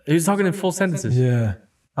 Yeah. He was talking in full sentences. Yeah.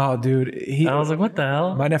 Oh, dude. And I was like, what the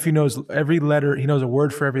hell? My nephew knows every letter. He knows a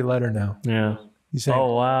word for every letter now. Yeah. You say,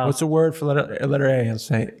 Oh, wow. what's the word for letter A? He'll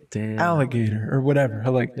say Damn. alligator or whatever.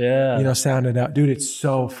 He'll like, Yeah. sound it out. Dude, it's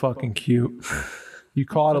so fucking cute. You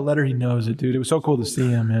call it a letter, he knows it, dude. It was so cool to see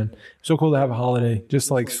him, man. So cool to have a holiday.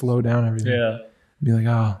 Just like slow down everything. Yeah. Be like,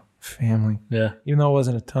 oh, family. Yeah. Even though it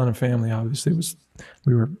wasn't a ton of family, obviously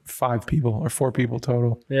we were 5 people or 4 people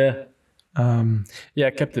total. Yeah. Yeah,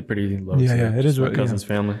 I kept it pretty low. Yeah, too. yeah, it Just is my what- cousin's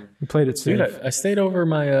family. We played it safe. Dude, I stayed over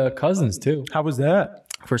my cousins too. How was that?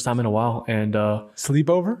 First time in a while. And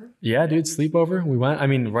Sleepover? yeah, dude, sleepover. We went, I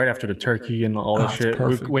mean, right after the turkey and all that it's shit.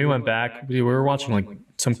 perfect, We went back. We were watching like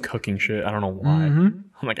some cooking shit. I don't know why. I'm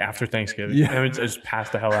like after Thanksgiving. Yeah. And I just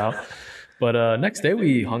passed the hell out. But next day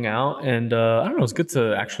we hung out and I don't know, it's good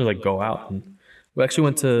to actually like go out. And we actually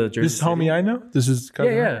went to Jersey This is City. homie I know? This is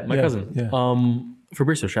cousin? Yeah, my cousin. Yeah.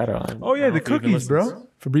 Fabrizio, shout out. Oh, yeah, I the don't know if he even cookies, listens. bro.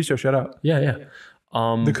 Fabrizio, shout out. Yeah,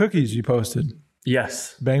 yeah. The cookies you posted.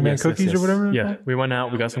 Yes. Bang Bang Yes, cookies yes, or whatever they're Yeah. called? We went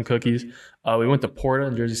out. We got some cookies. We went to Porta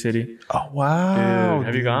in Jersey City. Oh, wow. Dude,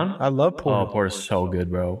 have you gone? I love Oh, Portland. Porta's so good,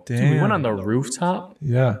 bro. Dude, we Damn. went on the rooftop.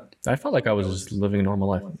 Yeah. I felt like I was just living a normal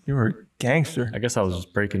life. You were a gangster. I guess I was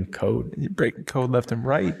just breaking code. You're breaking code left and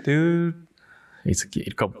right, dude. Ate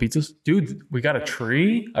a couple pizzas. Dude, we got a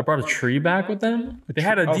tree. I brought a tree back with them. They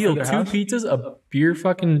had a for deal. their 2 house? pizzas, a beer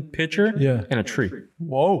fucking pitcher, Yeah. and a tree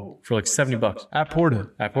Whoa. for like $70 At Porta.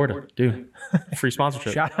 at Porta. Dude, free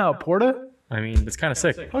sponsorship. Shout out Porta. I mean, it's kind of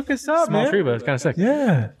sick. Hook us up, Small man. tree, but it's kind of sick.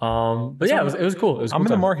 Yeah. But yeah, it was cool. It was a I'm cool in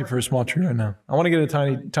the time. market for a small tree right now. I want to get a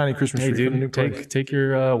tiny Christmas Hey, tree for the new dude, place. take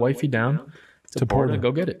your wifey down to Porta. Porta.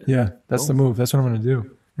 Go get it. Yeah, that's the move. That's what I'm going to do.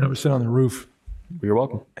 I'm going to sit on the roof. You're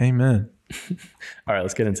welcome. Amen. All right,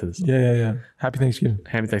 let's get into this. Yeah. Happy Thanksgiving.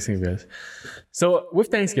 Happy Thanksgiving, guys. So with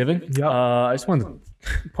Thanksgiving, Yep. I just wanted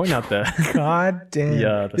to point out the God damn.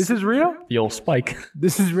 Yeah, This is real? the old spike.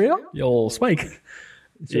 This is real? The old spike.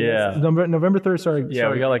 Yeah. November 3rd, sorry. Yeah,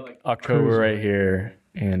 sorry. we got like October right here.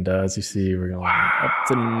 And as you see, we're going up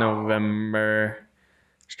to November.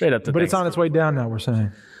 Straight up to But it's on its way down now, we're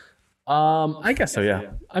saying. I guess so,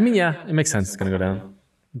 yeah. I mean, yeah, it makes sense. It's going to go down.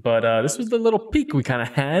 But this was the little peak we kind of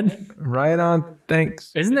had. Right on.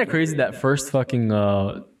 Thanks. Isn't that crazy, that first fucking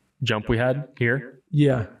jump we had here?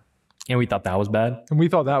 Yeah. And we thought that was bad. And we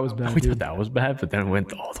thought that was bad. We dude. thought that was bad, but then it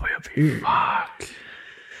went all the way up here.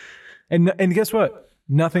 And guess what?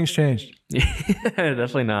 Nothing's changed.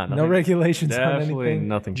 Definitely not. No regulations on Definitely anything.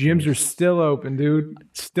 nothing Gyms changed. are still open, dude.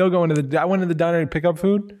 Still going to I went to the diner to pick up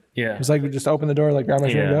food. Yeah. It's like we just open the door, like grab my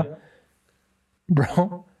shit and Yeah. go.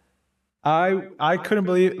 Bro, I couldn't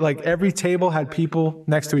believe like every table had people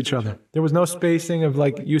next to each other. There was no spacing of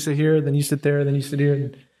like you sit here, then you sit there, then you sit here.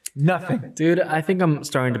 And nothing. Dude, I think I'm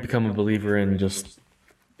starting to become a believer in just,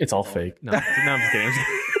 it's all fake. No, I'm just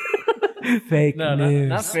kidding. Fake No, news.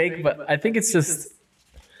 not fake, but I think it's just,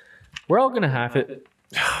 we're all going to have it.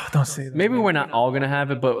 Don't say that. Maybe we're not all going to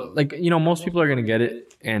have it, but like, most people are going to get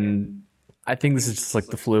it. And I think this is just like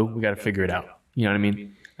the flu. We got to figure it out. You know what I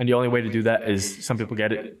mean? And the only way to do that is some people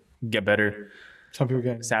get it, get better. Some people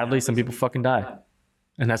get it. Sadly, some people fucking die.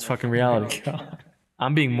 And that's fucking reality.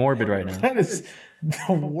 I'm being morbid right now. That is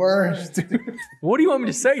the worst, dude. What do you want me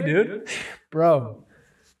to say, dude? Bro.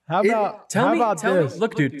 How about Tell me, this?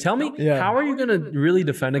 look, dude, tell me, Yeah. how are you going to really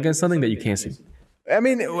defend against something that you can't see? I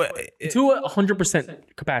mean, To a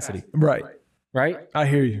 100% capacity, right. right? I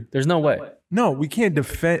hear you. There's no way. No, we can't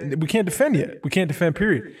defend. We can't defend yet. We can't defend.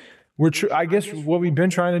 Period. I guess what we've been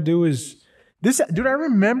trying to do is this. Dude, I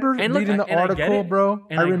remember And look, reading the and I get article, it. bro.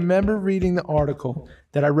 And I I- remember reading the article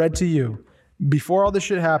that I read to you before all this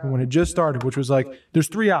shit happened, when it just started, which was like, there's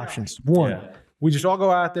 3 options. 1, Yeah. we just all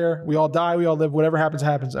go out there, we all die, we all live, whatever happens,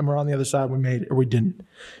 happens, and we're on the other side. We made it, or we didn't.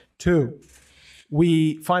 2,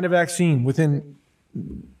 we find a vaccine within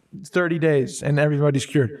 30 days and everybody's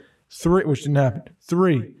cured. 3, which didn't happen.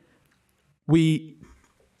 3, we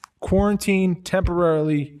quarantine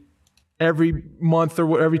temporarily every month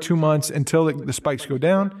or every 2 months until the spikes go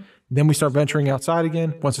down. Then we start venturing outside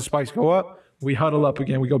again. Once the spikes go up, we huddle up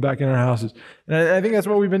again. We go back in our houses. And I think that's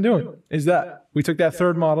what we've been doing, is that we took that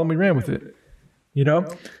third model and we ran with it,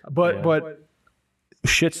 But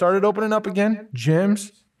shit started opening up again.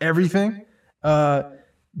 Gyms, everything.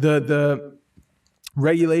 The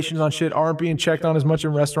regulations on shit aren't being checked on as much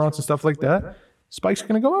in restaurants and stuff like that. Spike's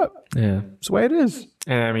gonna go up. Yeah. That's the way it is.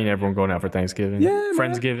 And I mean, everyone going out for Thanksgiving. Yeah,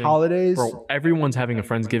 Friendsgiving. Holidays. Bro, everyone's having a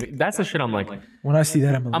Friendsgiving. That's the shit I'm like. When I see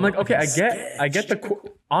that, I'm like, okay, I get the.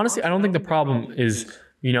 Honestly, I don't think the problem is,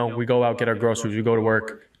 we go out, get our groceries, we go to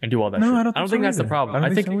work and do all that shit. I don't think that's so the problem.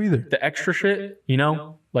 I think so either. The extra shit,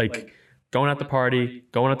 like going out the party,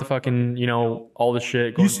 going out the fucking, all this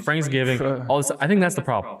shit, going to Friendsgiving, all this. I think that's the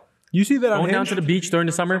problem. You see that on Going down Hinge? to the beach during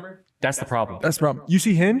the summer, that's the problem. That's the problem. You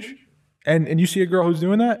see Hinge, and you see a girl who's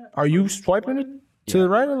doing that. Are you swiping it to the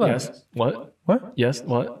right or left? Yes. What? What? Yes.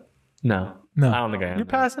 What? No. No. I don't think I am. You're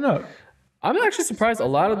passing up. I'm actually surprised. A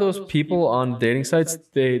lot of those people on dating sites,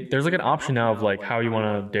 there's like an option now of like how you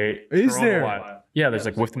want to date. Is there? Yeah, there's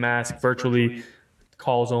like with the mask, virtually,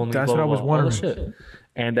 calls only. That's blah, what I blah, was blah, all this wondering. shit.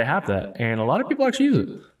 And they have that, and a lot of people actually use it.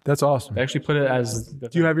 That's awesome. They actually put it as. Do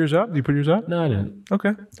you have yours up? Do you put yours up? No, I didn't.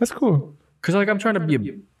 Okay, that's cool. Cause like I'm trying to be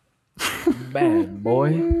a bad boy,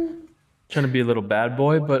 trying to be a little bad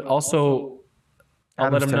boy, but also I'll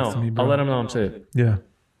let Adam's him know. texting me, bro. I'll let him know I'm safe. Yeah.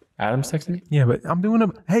 Adam's texting me. Yeah, but I'm doing a.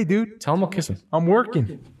 Hey, dude, Tell him I'll kiss him. I'm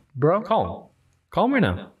working, bro. Call him right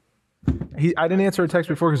now. I didn't answer a text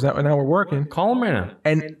before because now we're working. Call him right now.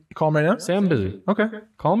 And call him right now. Say I'm busy. Okay.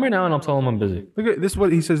 Call him right now and I'll tell him I'm busy. Look at this.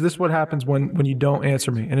 What he says. This is what happens when you don't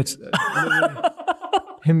answer me, and it's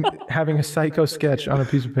him having a psycho sketch on a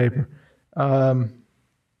piece of paper. I'm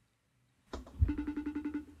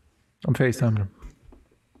FaceTiming him.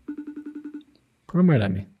 Put him right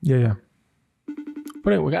at me. Yeah.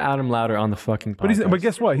 Put it. We got Adam Louder on the fucking podcast. But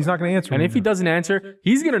guess what? He's not going to answer. And me if he now. doesn't answer,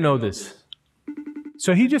 he's gonna know this.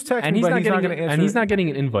 So he just texted And me, he's but not he's not getting. going to answer. And he's not getting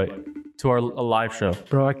an invite to our live show.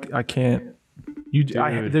 Bro, I can't.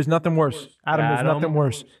 There's nothing worse. Adam, there's nothing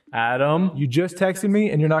worse. Adam, You just texted me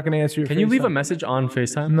and you're not going to answer your can you leave a FaceTime. message on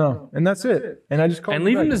FaceTime? No, and that's it. And I just called And you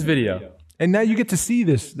leave him back. this video And now you get to see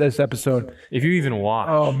this episode. if you even watch.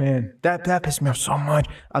 Oh man, that pissed me off so much.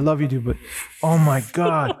 I love you, dude, but oh my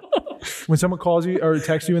god, when someone calls you or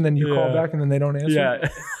texts you and then you call back and then they don't answer. Yeah.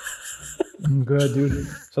 I'm good, dude.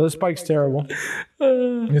 So this spike's terrible.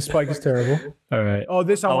 This spike is terrible. All right. Oh,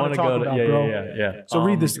 this I want wanna to talk about, yeah, bro. Yeah. So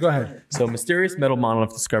read this. Go ahead. So mysterious metal monolith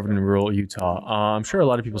discovered in rural Utah. I'm sure a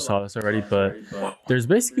lot of people saw this already, but there's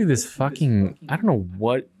basically this fucking, I don't know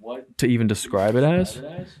what to even describe it as,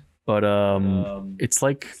 but it's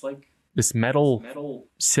like this metal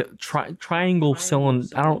triangle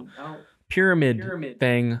cylinder, pyramid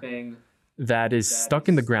thing that is stuck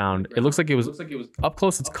in the ground. It looks like it was up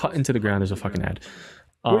close. It's cut into the ground. There's a fucking ad.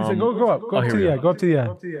 Wait a second. Go up. Go up here to we the go. ad. Go up to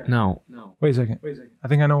the ad. No. Wait a second. I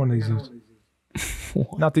think I know one of these dudes.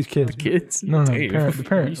 Not these kids. Kids? No, Dave, the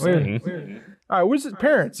parent. what are you Wait. saying? All right, where's the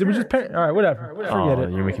parents? It was just parents. All right, whatever. Forget Oh, it.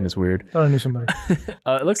 you're making this weird. Thought I knew somebody.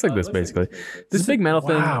 It looks like this basically. This big metal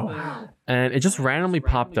thing, Wow. and it just randomly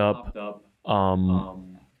popped up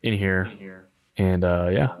in here, and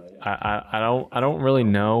I don't really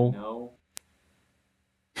know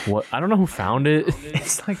what. I don't know who found it.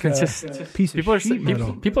 It's like a piece of People are sheet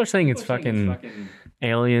metal. people are saying it's fucking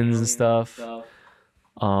aliens and stuff.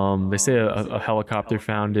 They say a helicopter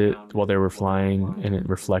found it while they were flying and it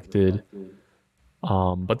reflected.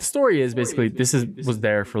 But the story is basically was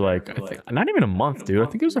there for like, I think not even a month, dude. I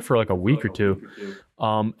think it was there for like a week or two.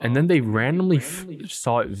 And then they randomly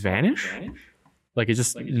saw it vanish. Like it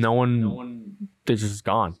just, they're just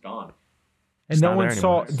gone. And no one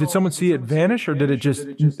saw. Did someone see it vanish, or did it just?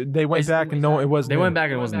 They went back and no, it wasn't. They there? went back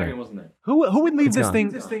and it wasn't there. Who would leave this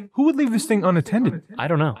gone. thing? Who would leave this thing unattended? I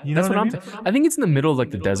don't know. You know That's what what I I'm mean? thinking. I think it's in the middle of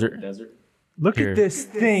like the desert. Look Here. at this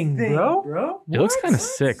thing, bro. It looks kind of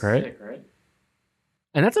sick, right?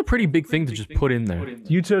 And that's a pretty big thing to just put in there.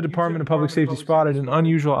 Utah Department of Public Safety spotted an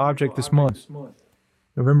unusual object this month.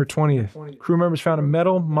 November 20th. Crew members found a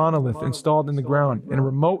metal monolith installed in the ground in a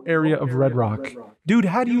remote area of Red Rock. Dude,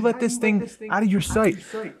 how do you let this thing out of your sight?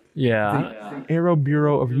 Yeah. Aero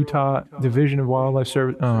Bureau of Utah Division of Wildlife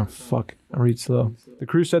Service. Oh, fuck. I read slow. The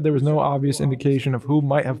crew said there was no obvious indication of who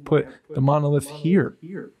might have put the monolith here.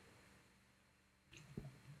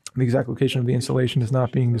 The exact location of the installation is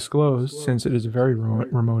not being disclosed since it is a very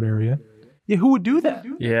remote area. Yeah, who would do that?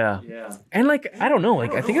 Yeah. And like, I don't know.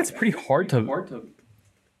 Like, I think it's pretty hard to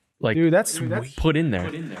like, Dude, that's sweet. put in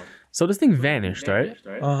there. So this thing vanished, right?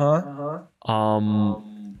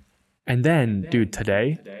 And then, dude,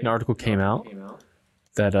 today an article came out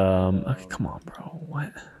that okay, come on, bro.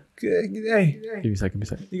 What? Hey, Give me a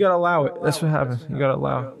second. you gotta allow it. That's what happens. You gotta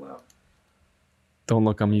allow it. Don't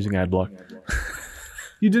look. I'm using ad block.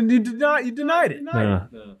 You denied it. No.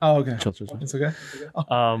 Oh, okay. Chill. It's okay.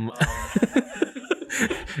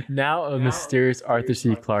 Now a mysterious Arthur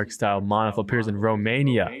C. Clarke style monoth appears in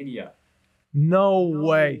Romania. No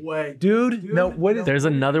way. Dude, no, what is There's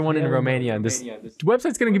another one in Romania, and this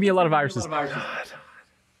website's gonna give me a lot of viruses.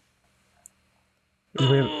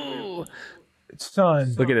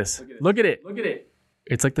 Son. Look at this. Look at it.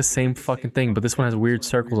 It's like the same fucking thing, but this one has weird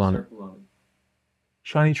circles on it.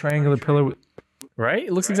 Shiny triangular pillar. Right?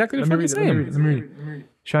 It looks exactly the fucking same. Let me read.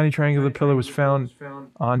 Shiny triangular pillar was found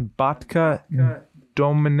on Batka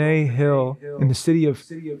Domine Hill in the city of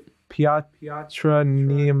Piatra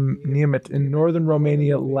Neamț in northern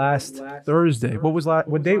Romania last Thursday.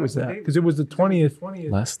 What date was that? Because it was the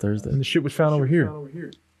 20th. Last Thursday. And the shit was found over here.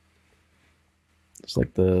 It's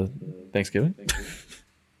like the Thanksgiving.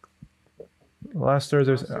 Last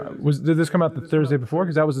Thursday did this come out the Thursday before?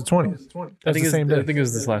 Because that was the 20th. That's the same day. I think it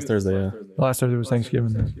was this last Thursday. Yeah. Last Thursday was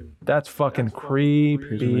Thanksgiving. Then. That's fucking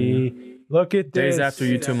creepy. Look at this. Days after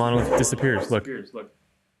Utah monolith disappears. Look.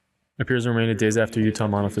 Appears in Romania days after Utah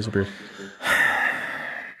monolith disappears.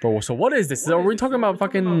 Bro, so what is this? Are we talking about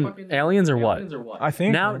fucking aliens or what? I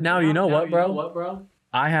think. Now you know what, bro?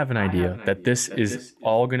 I have an idea that this is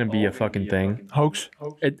all gonna be a fucking thing. Hoax?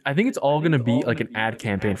 I think it's all gonna be like an ad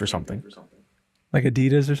campaign for something. Like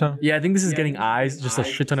Adidas or something? Yeah, I think this is getting eyes, just a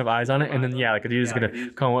shit ton of eyes on it, and then like Adidas is gonna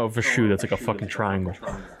come up with a shoe that's like a fucking triangle.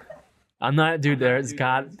 I'm not, dude.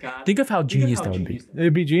 Think of how genius that would be.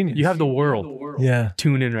 It'd be genius. You have the world. Yeah.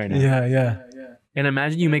 Tune in right now. Yeah. And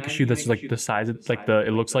imagine you make a shoe that's like the size, it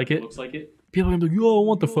looks like it. People are gonna be like, yo, I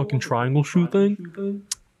want the fucking triangle shoe thing.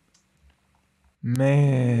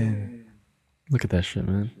 Man. Look at that shit,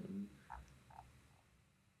 man.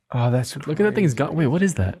 Oh, that's look at that thing. Wait, what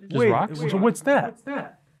is that? Just rocks? So what's that?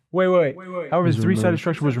 Wait. However, his three-sided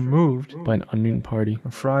structure was removed by an unknown party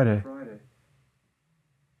on Friday.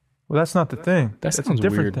 Well, that's not the thing. That's a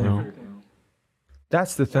different thing. Bro.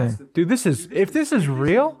 That's the thing. Dude, if this is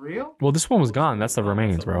real? Well, this one was gone. That's the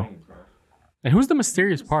remains, bro. And who's the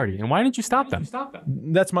mysterious party? And why didn't you stop them?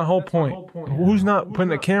 That's my whole point. Who's not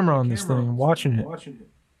putting a camera on this thing and watching it?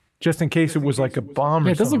 Just in case it was like a bomb or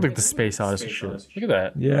something. It does look like the Space Odyssey shit. Look at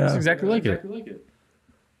that. Yeah. It's exactly like it.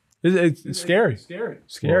 It's scary.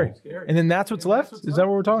 Scary. And then that's what's left? Is that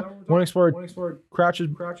what we're talking? One explorer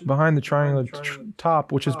crouches behind the triangular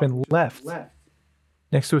top, which has been left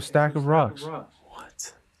next to a stack of rocks.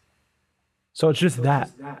 What? So it's just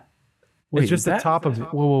that. It's just the top of it.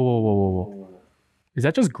 Whoa. Is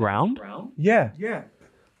that just ground? Yeah.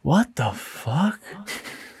 What the fuck?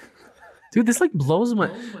 Dude, this like blows my...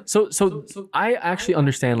 So I actually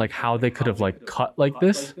understand like how they could have like cut like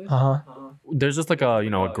this. There's just like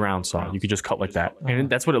a ground saw. You could just cut like that. And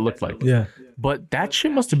that's what it looked like. Yeah. But that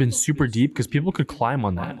shit must have been super deep because people could climb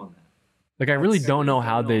on that. Like I really don't know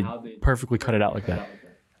how they perfectly cut it out like that.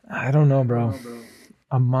 I don't know, bro.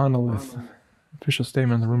 A monolith. Official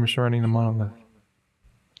statement on the rumor surrounding the monolith.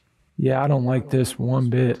 Yeah, I don't like this one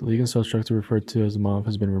bit. The legal structure referred to as the monolith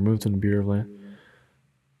has been removed from the Bureau of Land.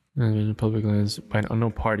 And public lands by an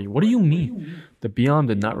unknown party. What do you mean? The BLM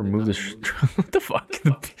did not remove the... What the fuck?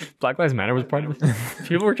 The Black Lives Matter was part of it?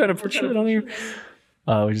 People were trying to put shit on here.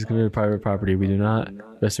 We just committed private property. We do not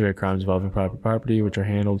investigate crimes involving private property, which are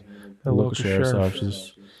handled by the local sheriff's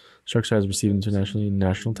offices. Structure has received internationally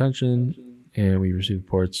national attention, and we received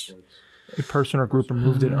reports. A person or group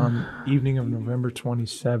removed it on the evening of November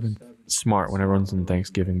 27th. Smart when everyone's in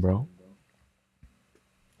Thanksgiving, bro.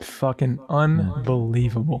 Fucking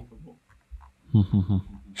unbelievable.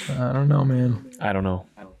 I don't know, man. I don't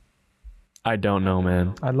know,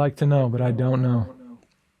 man. I'd like to know, but I don't know.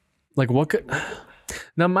 Like what could...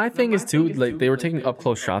 Now my thing is too, like they were taking up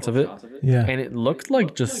close shots of it. Yeah. And it looked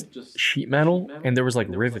like just sheet metal and there was like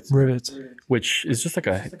rivets. Which is just like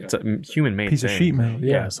it's a human made piece of sheet metal.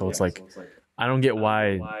 Yeah. So it's like, I don't get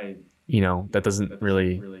why, that doesn't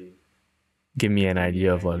really give me an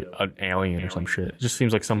idea of like an alien or some shit. It just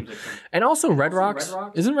seems like some... And also Red Rocks.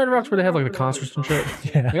 Isn't Red Rocks where they have like the concerts and shit?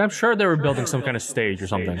 Yeah. Like, I'm sure they were building some kind of stage or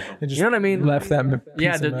something. You know what I mean? Left that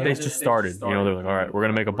yeah, they just started. They're like, all right, we're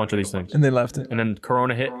going to make a bunch of these things. And they left it. And then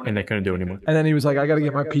Corona hit and they couldn't do it anymore. And then he was like, I got to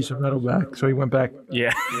get my piece of metal back. So he went back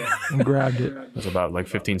and grabbed it. It was about like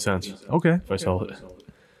 15 cents. Okay. If I sell it.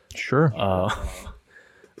 Sure.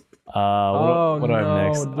 What do I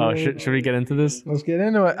have next? Should we get into this? Let's get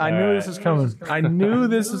into it. I knew this was coming. I knew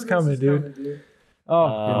this was coming, dude.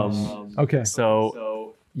 Oh, okay.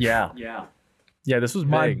 So, yeah, this was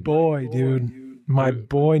my big. boy, dude. My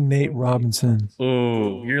boy, Nate Robinson.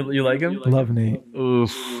 Ooh, you like him? Love Nate.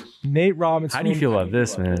 Oof. Nate Robinson. How do you feel about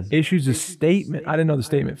this, man? Issues a statement. I didn't know the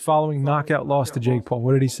statement. Following knockout loss to Jake Paul.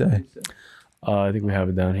 What did he say? I think we have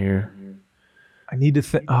it down here. I need to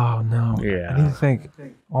think. Oh no. Yeah. I need to thank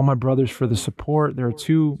all my brothers for the support. There are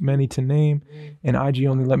too many to name, and IG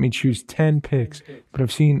only let me choose 10 picks. But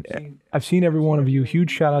I've seen every one of you.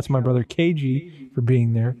 Huge shout out to my brother KG for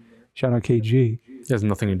being there. Shout out KG. It has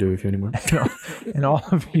nothing to do with you anymore. And all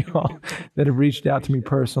of y'all that have reached out to me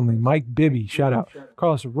personally. Mike Bibby, shout out.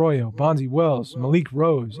 Carlos Arroyo, Bonzi Wells, Malik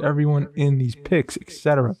Rose, everyone in these picks,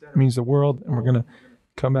 etc. It means the world, and we're gonna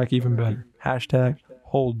come back even better. Hashtag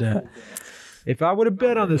hold that. If I would have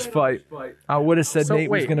bet on this fight, I would have said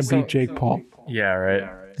Nate was gonna beat Jake Paul. Yeah, right.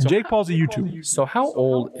 And Jake Paul's a YouTuber. So how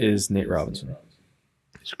old is Nate Robinson?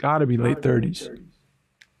 It's got to be late 30s.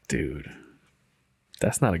 Dude.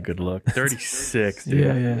 That's not a good look. 36, dude.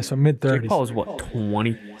 Yeah. So mid 30s. Jake Paul is what,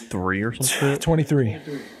 23 or something? 23.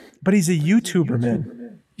 But he's a YouTuber,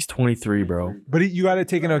 man. He's 23, bro. But you got to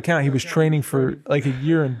take into account he was training for like a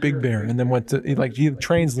year in Big Bear, and then he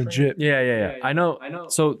trains legit. Yeah. I know.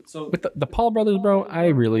 So with the Paul brothers, bro, I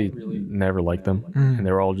really never liked them, and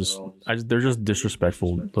they were all they're just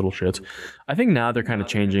disrespectful little shits. I think now they're kind of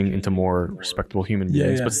changing into more respectable human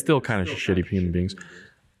beings, but still kind of shitty human beings.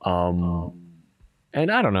 And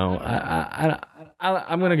I don't know.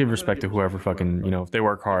 I'm gonna give respect to whoever fucking, if they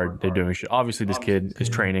work hard, they're doing shit. Obviously, this kid is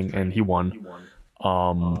training and he won.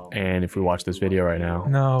 And if we watch this video right now,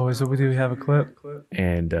 do we have a clip?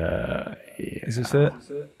 And is this it?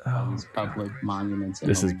 These public monuments.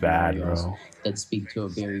 This is bad, bro. That speak to a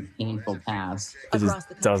very painful past. This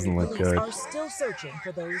doesn't look good. Are still searching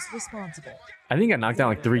for those responsible. I think I knocked out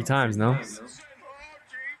like 3 times. No.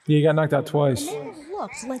 Yeah, you got knocked out twice.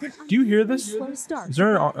 Do you hear this? Is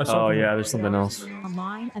there oh yeah, there's something else.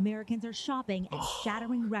 Online, Americans are shopping and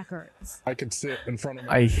shattering records. I could sit in front of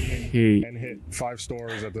I hate and hit 5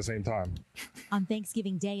 stores at the same time. On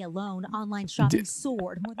Thanksgiving Day alone, online shopping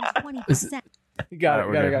soared more than 20%. You got it.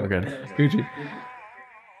 We're good. Gucci.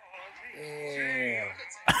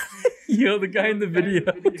 Yo, the guy in the video.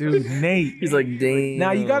 Dude, Nate. He's like, damn.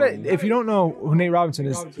 Now you gotta, if you don't know who Nate Robinson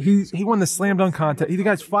is, he won the slam dunk contest. The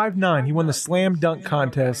guy's 5'9". He won the slam dunk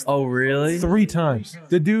contest. Oh, really? 3 times.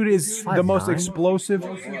 The dude is 5'9"? the most explosive.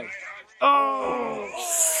 Oh!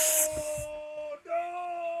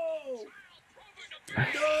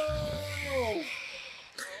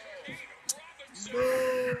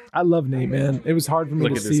 I love Nate, man. It was hard for me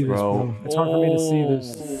to see this, bro. It's hard for me to see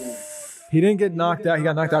this. He didn't get knocked out. He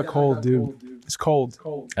got knocked out cold, dude. It's cold.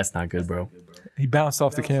 That's not good, bro. He bounced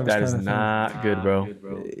off the canvas. That is not good, bro.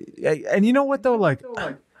 And you know what, though? Like,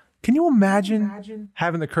 can you imagine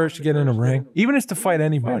having the courage to get in a ring? Even if it's to fight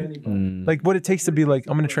anybody. Like, what it takes to be like,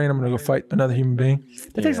 I'm going to train, I'm going to go fight another human being.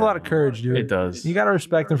 That takes a lot of courage, dude. It does. You got to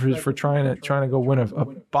respect him for trying to go win a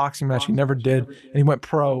boxing match. He never did. And he went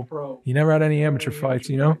pro. He never had any amateur fights,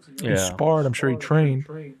 He sparred. I'm sure he trained.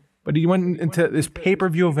 But he went into this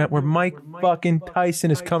pay-per-view event where Mike fucking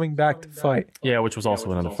Tyson is coming back to fight. Yeah, which was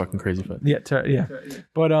also another fucking crazy fight. Yeah.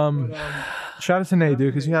 But shout out to Nate,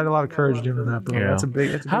 dude, because he had a lot of courage doing that, bro. Yeah. That's a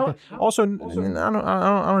big thing. Also, I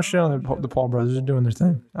don't shit on the Paul brothers. They're doing their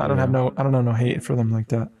thing. I don't know no hate for them like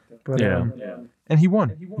that. But and he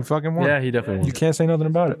won. He fucking won. Yeah, he definitely won. You can't say nothing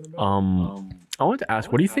about it. I wanted to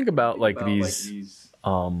ask, what do you think about like these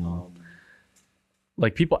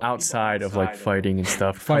like people outside of like fighting and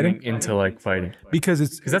stuff coming into like fighting?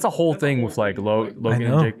 Because that's a whole thing with like Logan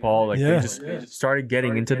and Jake Paul. Like they just started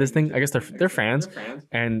getting into this thing. I guess they're fans,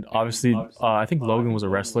 and obviously I think Logan was a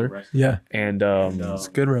wrestler. Yeah, and it's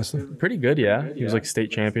a good wrestler. Pretty good, yeah. He was like state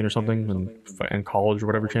champion or something in college or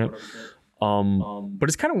whatever champ. But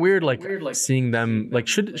it's kind of weird, like seeing them. Like,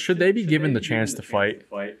 should they be given the chance to fight?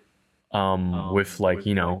 With like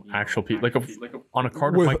actual people, like on a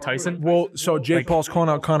card with Mike Tyson. Well, so Jake Paul's calling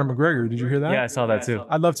out Conor McGregor. Did you hear that? Yeah, I saw that too.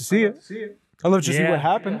 I'd love to see it. I'd love to see what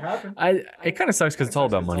happened. It kind of sucks because it's all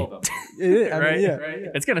about money. Right?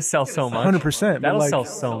 It's gonna sell so much. 100%. That'll sell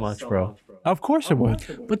so much, bro. Of course it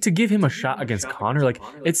would. But to give him a shot against Conor, like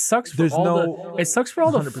it sucks for it sucks for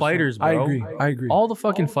all the fighters, bro. I agree. All the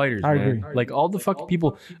fucking fighters, I man. agree. Like all the fucking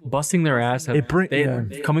people busting their ass,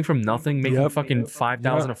 coming from nothing, making fucking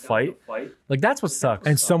 5,000 a fight. Like that's what sucks.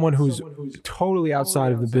 And someone who's totally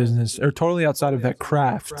outside of the business or totally outside of that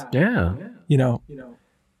craft. Yeah.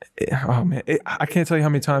 Oh man, I can't tell you how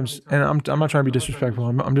many times, and I'm not trying to be disrespectful.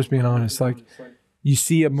 I'm just being honest. Like, you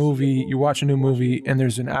see a movie, you watch a new movie, and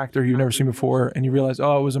there's an actor you've never seen before, and you realize,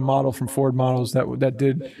 oh, it was a model from Ford Models that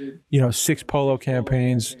did, 6 polo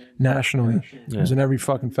campaigns nationally. It was in every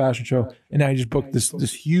fucking fashion show, and now he just booked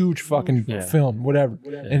this huge fucking film, whatever,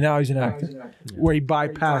 and now he's an actor, where he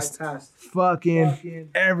bypassed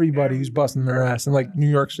fucking everybody who's busting their ass in like New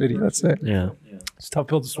York City. That's it. Yeah. It's a tough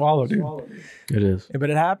pill to swallow, dude. It is. Yeah,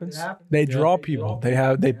 but it happens. They draw people.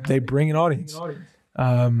 They bring an audience.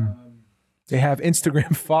 They have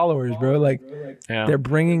Instagram followers, bro. Like they're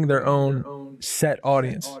bringing their own set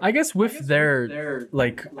audience. I guess with their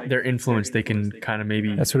influence, they can kind of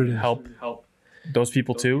maybe That's what it is. help those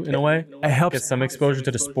people too in a way. It helps. Get some exposure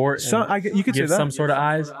to the sport. You could say give that. some sort of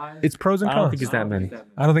eyes. It's pros and I cons. don't think it's that many.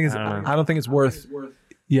 I don't think it's worth.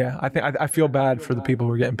 Yeah, I feel bad for the people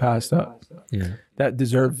who are getting passed up. Yeah. That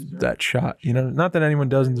deserve that shot. You know, not that anyone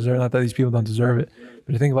doesn't deserve it, not that these people don't deserve it,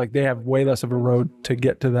 but I think like they have way less of a road to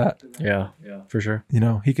get to that. Yeah, for sure. You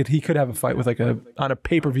know, he could have a fight with on a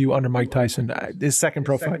pay-per-view under Mike Tyson, his second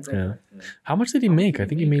pro fight. Yeah. How much did he make? I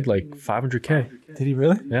think he made like $500K. Did he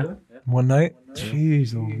really? Yeah. One night?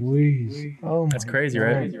 Jeez Louise. Oh, That's crazy,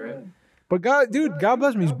 right? But God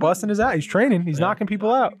bless him. He's busting his ass. He's training. He's knocking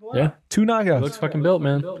people out. Yeah. 2 knockouts. Looks fucking built,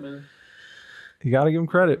 man. You got to give him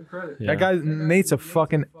credit. Yeah. That guy, Nate's a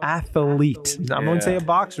fucking athlete. I'm going to say a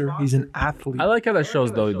boxer. He's an athlete. I like how that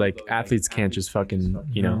shows though, like athletes can't just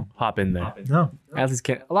fucking, hop in there. No.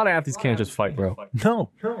 A lot of athletes can't just fight, bro.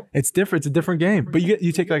 No. It's different. It's a different game. But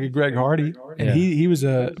you take like a Greg Hardy, and he was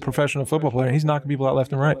a professional football player, and he's knocking people out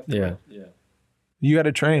left and right. Yeah. You got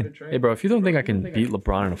to train. Hey, bro, if you don't think I can beat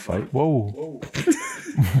LeBron in a fight, Whoa.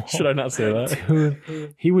 should I not say that?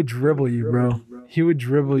 Dude, he would dribble you, bro. He would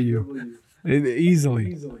dribble you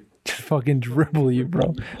easily. Just fucking dribble you,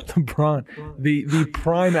 bro. LeBron, the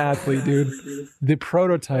prime athlete, dude. The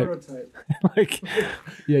prototype. Like,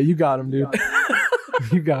 yeah, you got him, dude.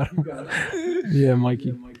 You got him. Yeah,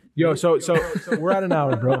 Mikey. Yo, so we're at an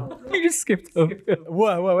hour, bro. You just skipped over.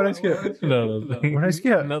 What did I skip? No. What did I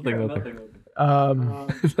skip? Nothing.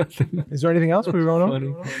 Is there anything else we wrote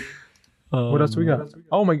on? What else do we got?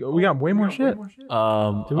 Oh my, we got way more shit.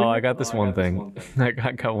 I got this one thing. I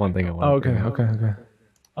got one thing I want. Okay.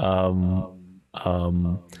 Oh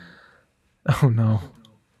no.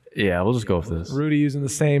 Yeah, we'll just go with this. Rudy using the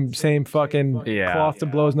same fucking cloth to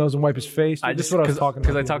blow his nose and wipe his face. Dude, this is what I was talking about.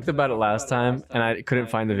 Because I talked about it last time and I couldn't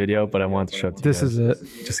find the video, but I wanted to show it to you. This is it.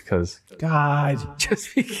 Just because. God.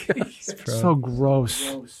 Just because, bro. So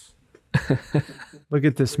gross. Look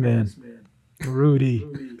at this man. Rudy.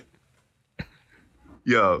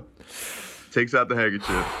 Yo. Takes out the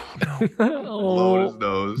handkerchief. Blow his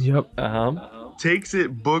nose. Yep. Takes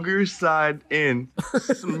it booger side in,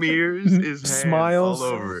 smears his hands Smiles. all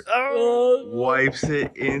over it, wipes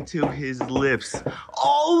it into his lips,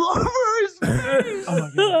 all over his face. Oh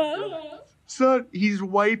my God. Son, he's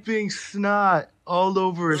wiping snot all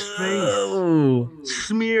over his face,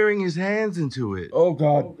 smearing his hands into it. Oh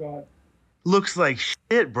God. Looks like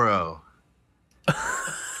shit, bro.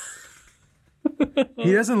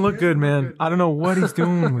 He doesn't look good, man. I don't know what he's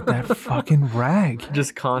doing with that fucking rag.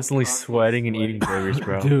 Just constantly sweating and eating burgers,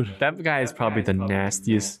 bro. Dude. That guy is probably the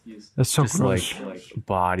nastiest, That's so just gross. like,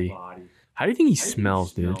 body. How do you think he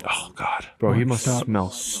smells, dude? Oh God. Bro, he must smell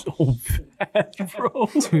so bad, bro.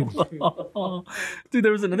 Dude,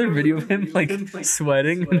 there was another video of him like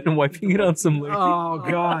sweating and then wiping it on some lady. Oh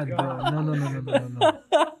God, bro. No.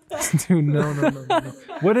 Dude, no.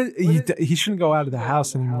 What is, he shouldn't go out of the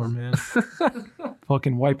house anymore, man.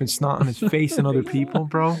 Fucking wiping snot on his face and other people,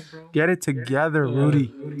 bro. Get it together,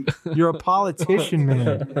 Rudy. You're a politician,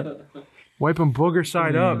 man. Wiping booger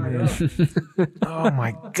side up, man. Oh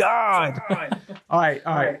my God. All right.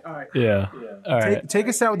 Yeah. All right. Take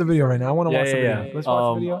us out with the video right now. I want to watch the video. Let's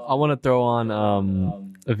watch the video. I want to throw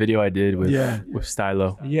on a video I did with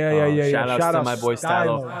Stylo. Yeah. Shout outs to my boy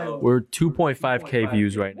Stylo. We're 2.5K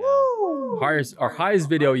views right now. Our highest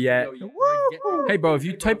video yet. Hey, bro, if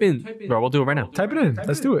you type in, bro, we'll do it right now. Type it in.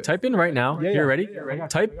 Let's do it. Type in right now. Yeah. You're ready?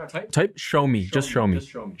 Type show me. Just show me.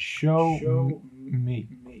 Show me.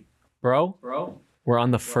 Bro, we're on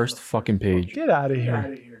the first fucking page. Get out of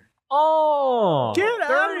here. Oh, Get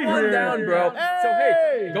out of one here. down, bro. So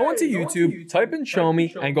hey, go into YouTube, type in "show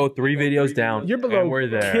me," and go 3 videos down. You're below and we're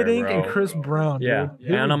there, Kidding bro. and Chris Brown. Yeah, Dude.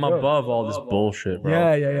 Here and we I'm go. above all this bullshit,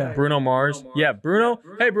 bro. Yeah. Bruno Mars. Yeah, Bruno.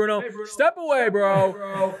 Hey, Bruno. Step away,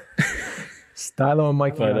 bro. Stylo and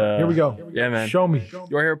Mikey. But, Here we go. Yeah, man. Show me.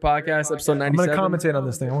 Your Hair Podcast, episode 97. I'm going to commentate on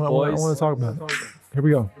this thing. I want to talk about it. Here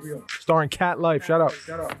we go. Starring Cat Life. Shout out.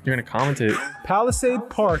 You're gonna commentate. Palisade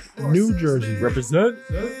Park, New Jersey. Represent.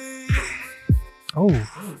 Oh.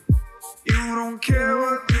 You don't care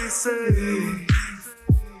what they say.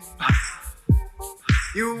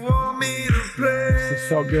 You want me to play. This is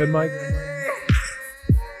so good, Mike.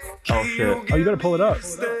 Oh shit. Oh, you better pull it up.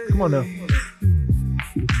 Come on now.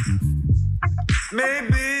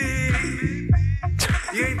 Maybe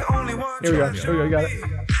you ain't the only one. Here we go. You got it.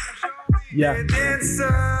 Yeah.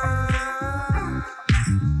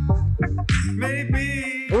 Maybe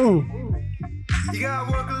Ooh. You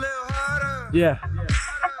gotta work a little harder. Yeah.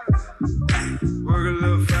 Work a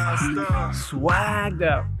little faster. Swagged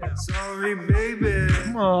out. Sorry, baby.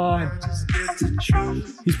 Come on. Just get to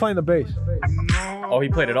choose. He's playing the bass. No, Oh, he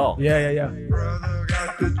played it all. Yeah. brother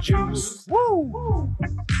got the juice. Woo.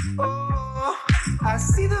 Oh, I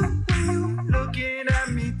see the way you looking at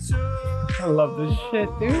me too. I love this shit,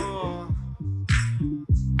 dude.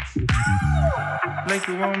 Like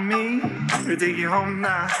you want me to take you home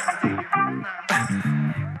now.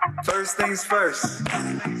 First things first,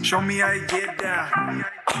 show me how you get down.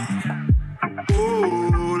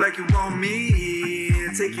 Ooh, like you want me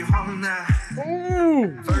to take you home now.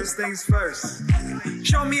 Ooh. First things first,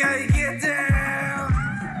 show me how you get down.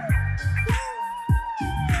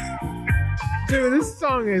 Dude, this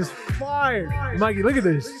song is fire. Mikey, look at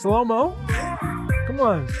this. Slow-mo. Come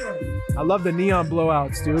on. I love the neon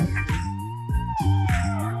blowouts, dude.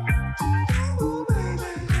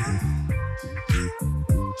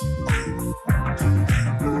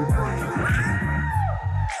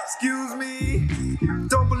 Excuse me,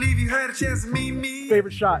 don't believe you had a chance to meet me.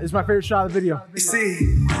 Favorite shot. This is my favorite shot of the video. You see,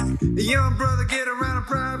 a young brother get around in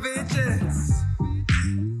private jets.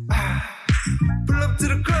 Pull up to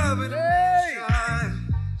the club and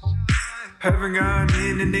shine. Haven't gone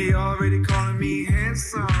in and they already calling me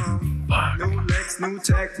handsome. New Lex, new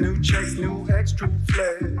tax, new checks, new extra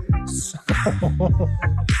flex.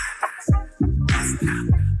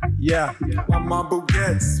 Yeah. On my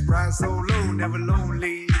Bugattis, ride so low, never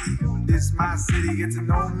lonely. This my city, get to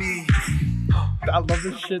know me. I love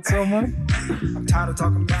this shit so much. I'm tired of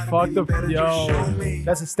talking about Fuck it. the You better just show yo. me.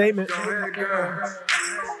 That's a statement. Go ahead, girl.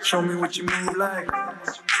 Show me what you move like.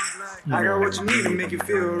 I got what you need to make you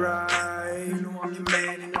feel right. You know I'm your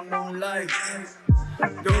man in the moonlight.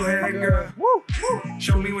 Go ahead, girl. Woo.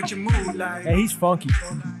 Show me what you move like. Hey, he's funky.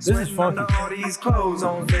 This is Sweating funky. under all these clothes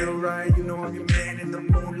don't feel right. You know I'm your man in the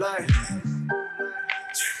moonlight.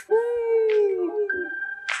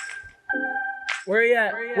 Where he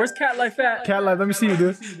at? Where's Cat Life at? Cat Life, let me see you,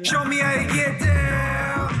 dude. Show me how you get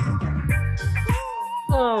down.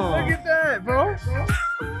 Oh. Look at that, bro.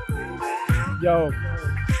 Yo.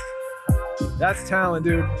 That's talent,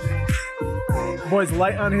 dude. Boy's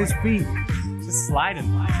light on his feet. Just sliding.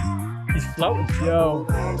 He's floating. Yo.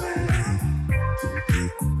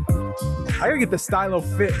 I gotta get the stylo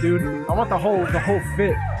fit, dude. I want the whole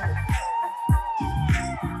fit.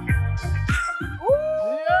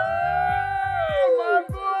 Yeah, my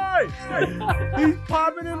boy! He's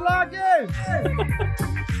popping and locking!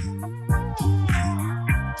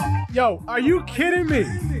 Yo, are you kidding me?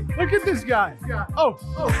 Look at this guy. Oh.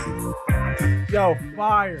 Yo,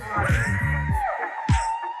 fire.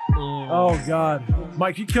 Oh, God.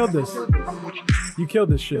 Mike, you killed this. You killed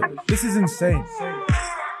this shit. This is insane.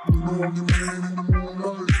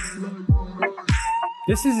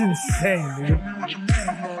 This is insane, dude.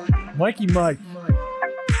 Mikey Mike.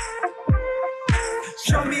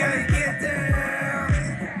 Show me how you get down.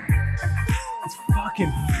 It's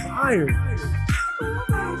fucking fire.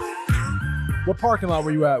 What parking lot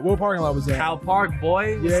were you at? What parking lot was that? Pal Park,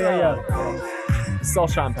 boy. What's Yeah. up? It's all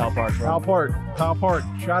shot in Pal Park, bro. Pal Park.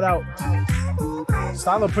 Shout out.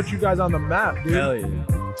 Stylo put you guys on the map, dude. Hell yeah.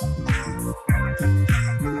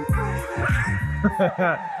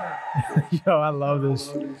 Yo, I love this.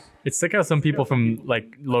 It's sick how some people from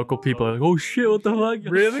like local people are like, oh shit, what the fuck?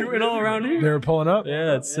 Really? Shooting all around here? They were pulling up?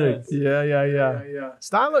 Yeah, it's sick. Yeah.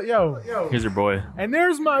 Stylo, yo. Here's your boy. And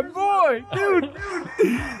there's my boy, dude.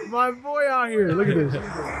 My boy out here. Look at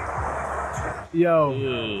this. Yo,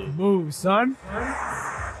 move, son.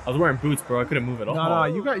 I was wearing boots, bro. I couldn't move at all. No,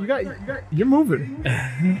 you got, you're moving.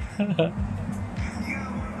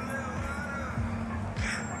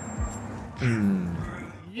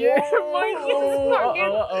 Yeah, Mikey.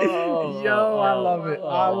 Yo, I love it.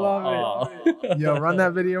 I love it. Yo, run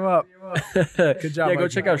that video up. Good job. Yeah, go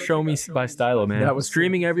Mikey. check out Show Me by Stylo, man. That was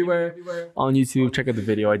streaming everywhere on YouTube. Check out the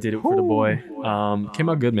video. I did it for the boy. Came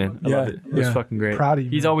out good, man. I Yeah, loved it. It was yeah. fucking great. Proud of you,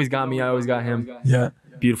 He's man. always got me. I always got him. Yeah,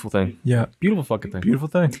 Beautiful thing. yeah. Beautiful fucking thing. Beautiful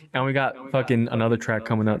thing. And we got fucking another track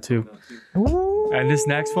coming out too. And this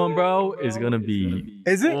next one, bro, is gonna be.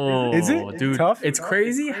 Is it? Oh, Is it? dude? Tough? It's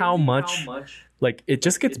crazy how much, like, it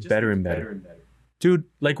just gets better and better. Dude,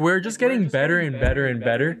 Like, we're just getting better and better and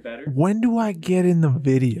better. when do I get in the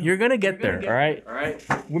video? You're gonna get there, all right?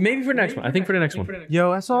 Well, maybe for the next one. I think for the next one.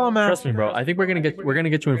 Yo, that's all I'm Trust asking. me, bro. I think we're gonna get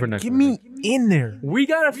you in for the next Get one. me in there. We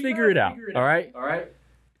gotta figure it out. All right.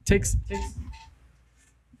 Takes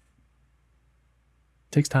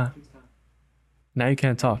time. Now you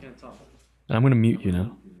can't talk. And I'm gonna mute you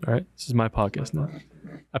now. All right. This is my podcast now.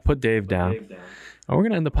 I put Dave down And we're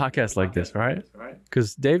gonna end the podcast like this, all right?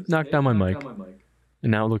 Because Dave knocked down my mic,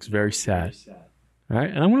 and now it looks very sad. All right,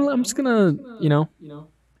 and I'm just gonna,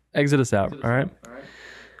 exit us out. All right.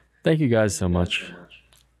 Thank you guys so much.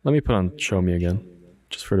 Let me put on "Show Me" again,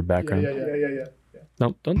 just for the background. Yeah.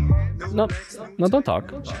 No, don't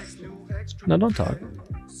talk. No, don't talk.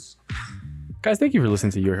 Guys, thank you for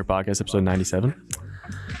listening to Your Hair Podcast, episode 97.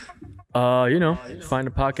 Find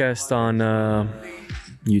the podcast on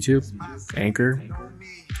YouTube, Anchor,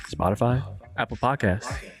 Spotify, Apple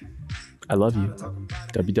Podcasts. I love you.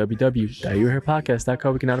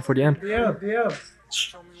 www.yourhairpodcast.com. We can out for the end. Yeah.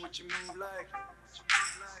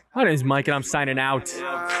 My name is Mike, and I'm signing out.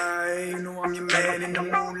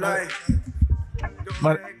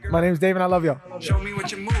 My name's Dave, and I love y'all. Show me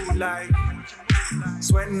what you move like.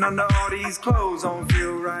 Sweating under all these clothes don't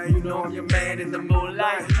feel right. You know I'm your man in the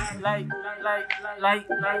moonlight.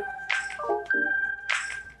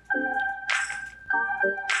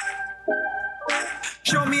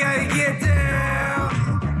 Show me how you get this.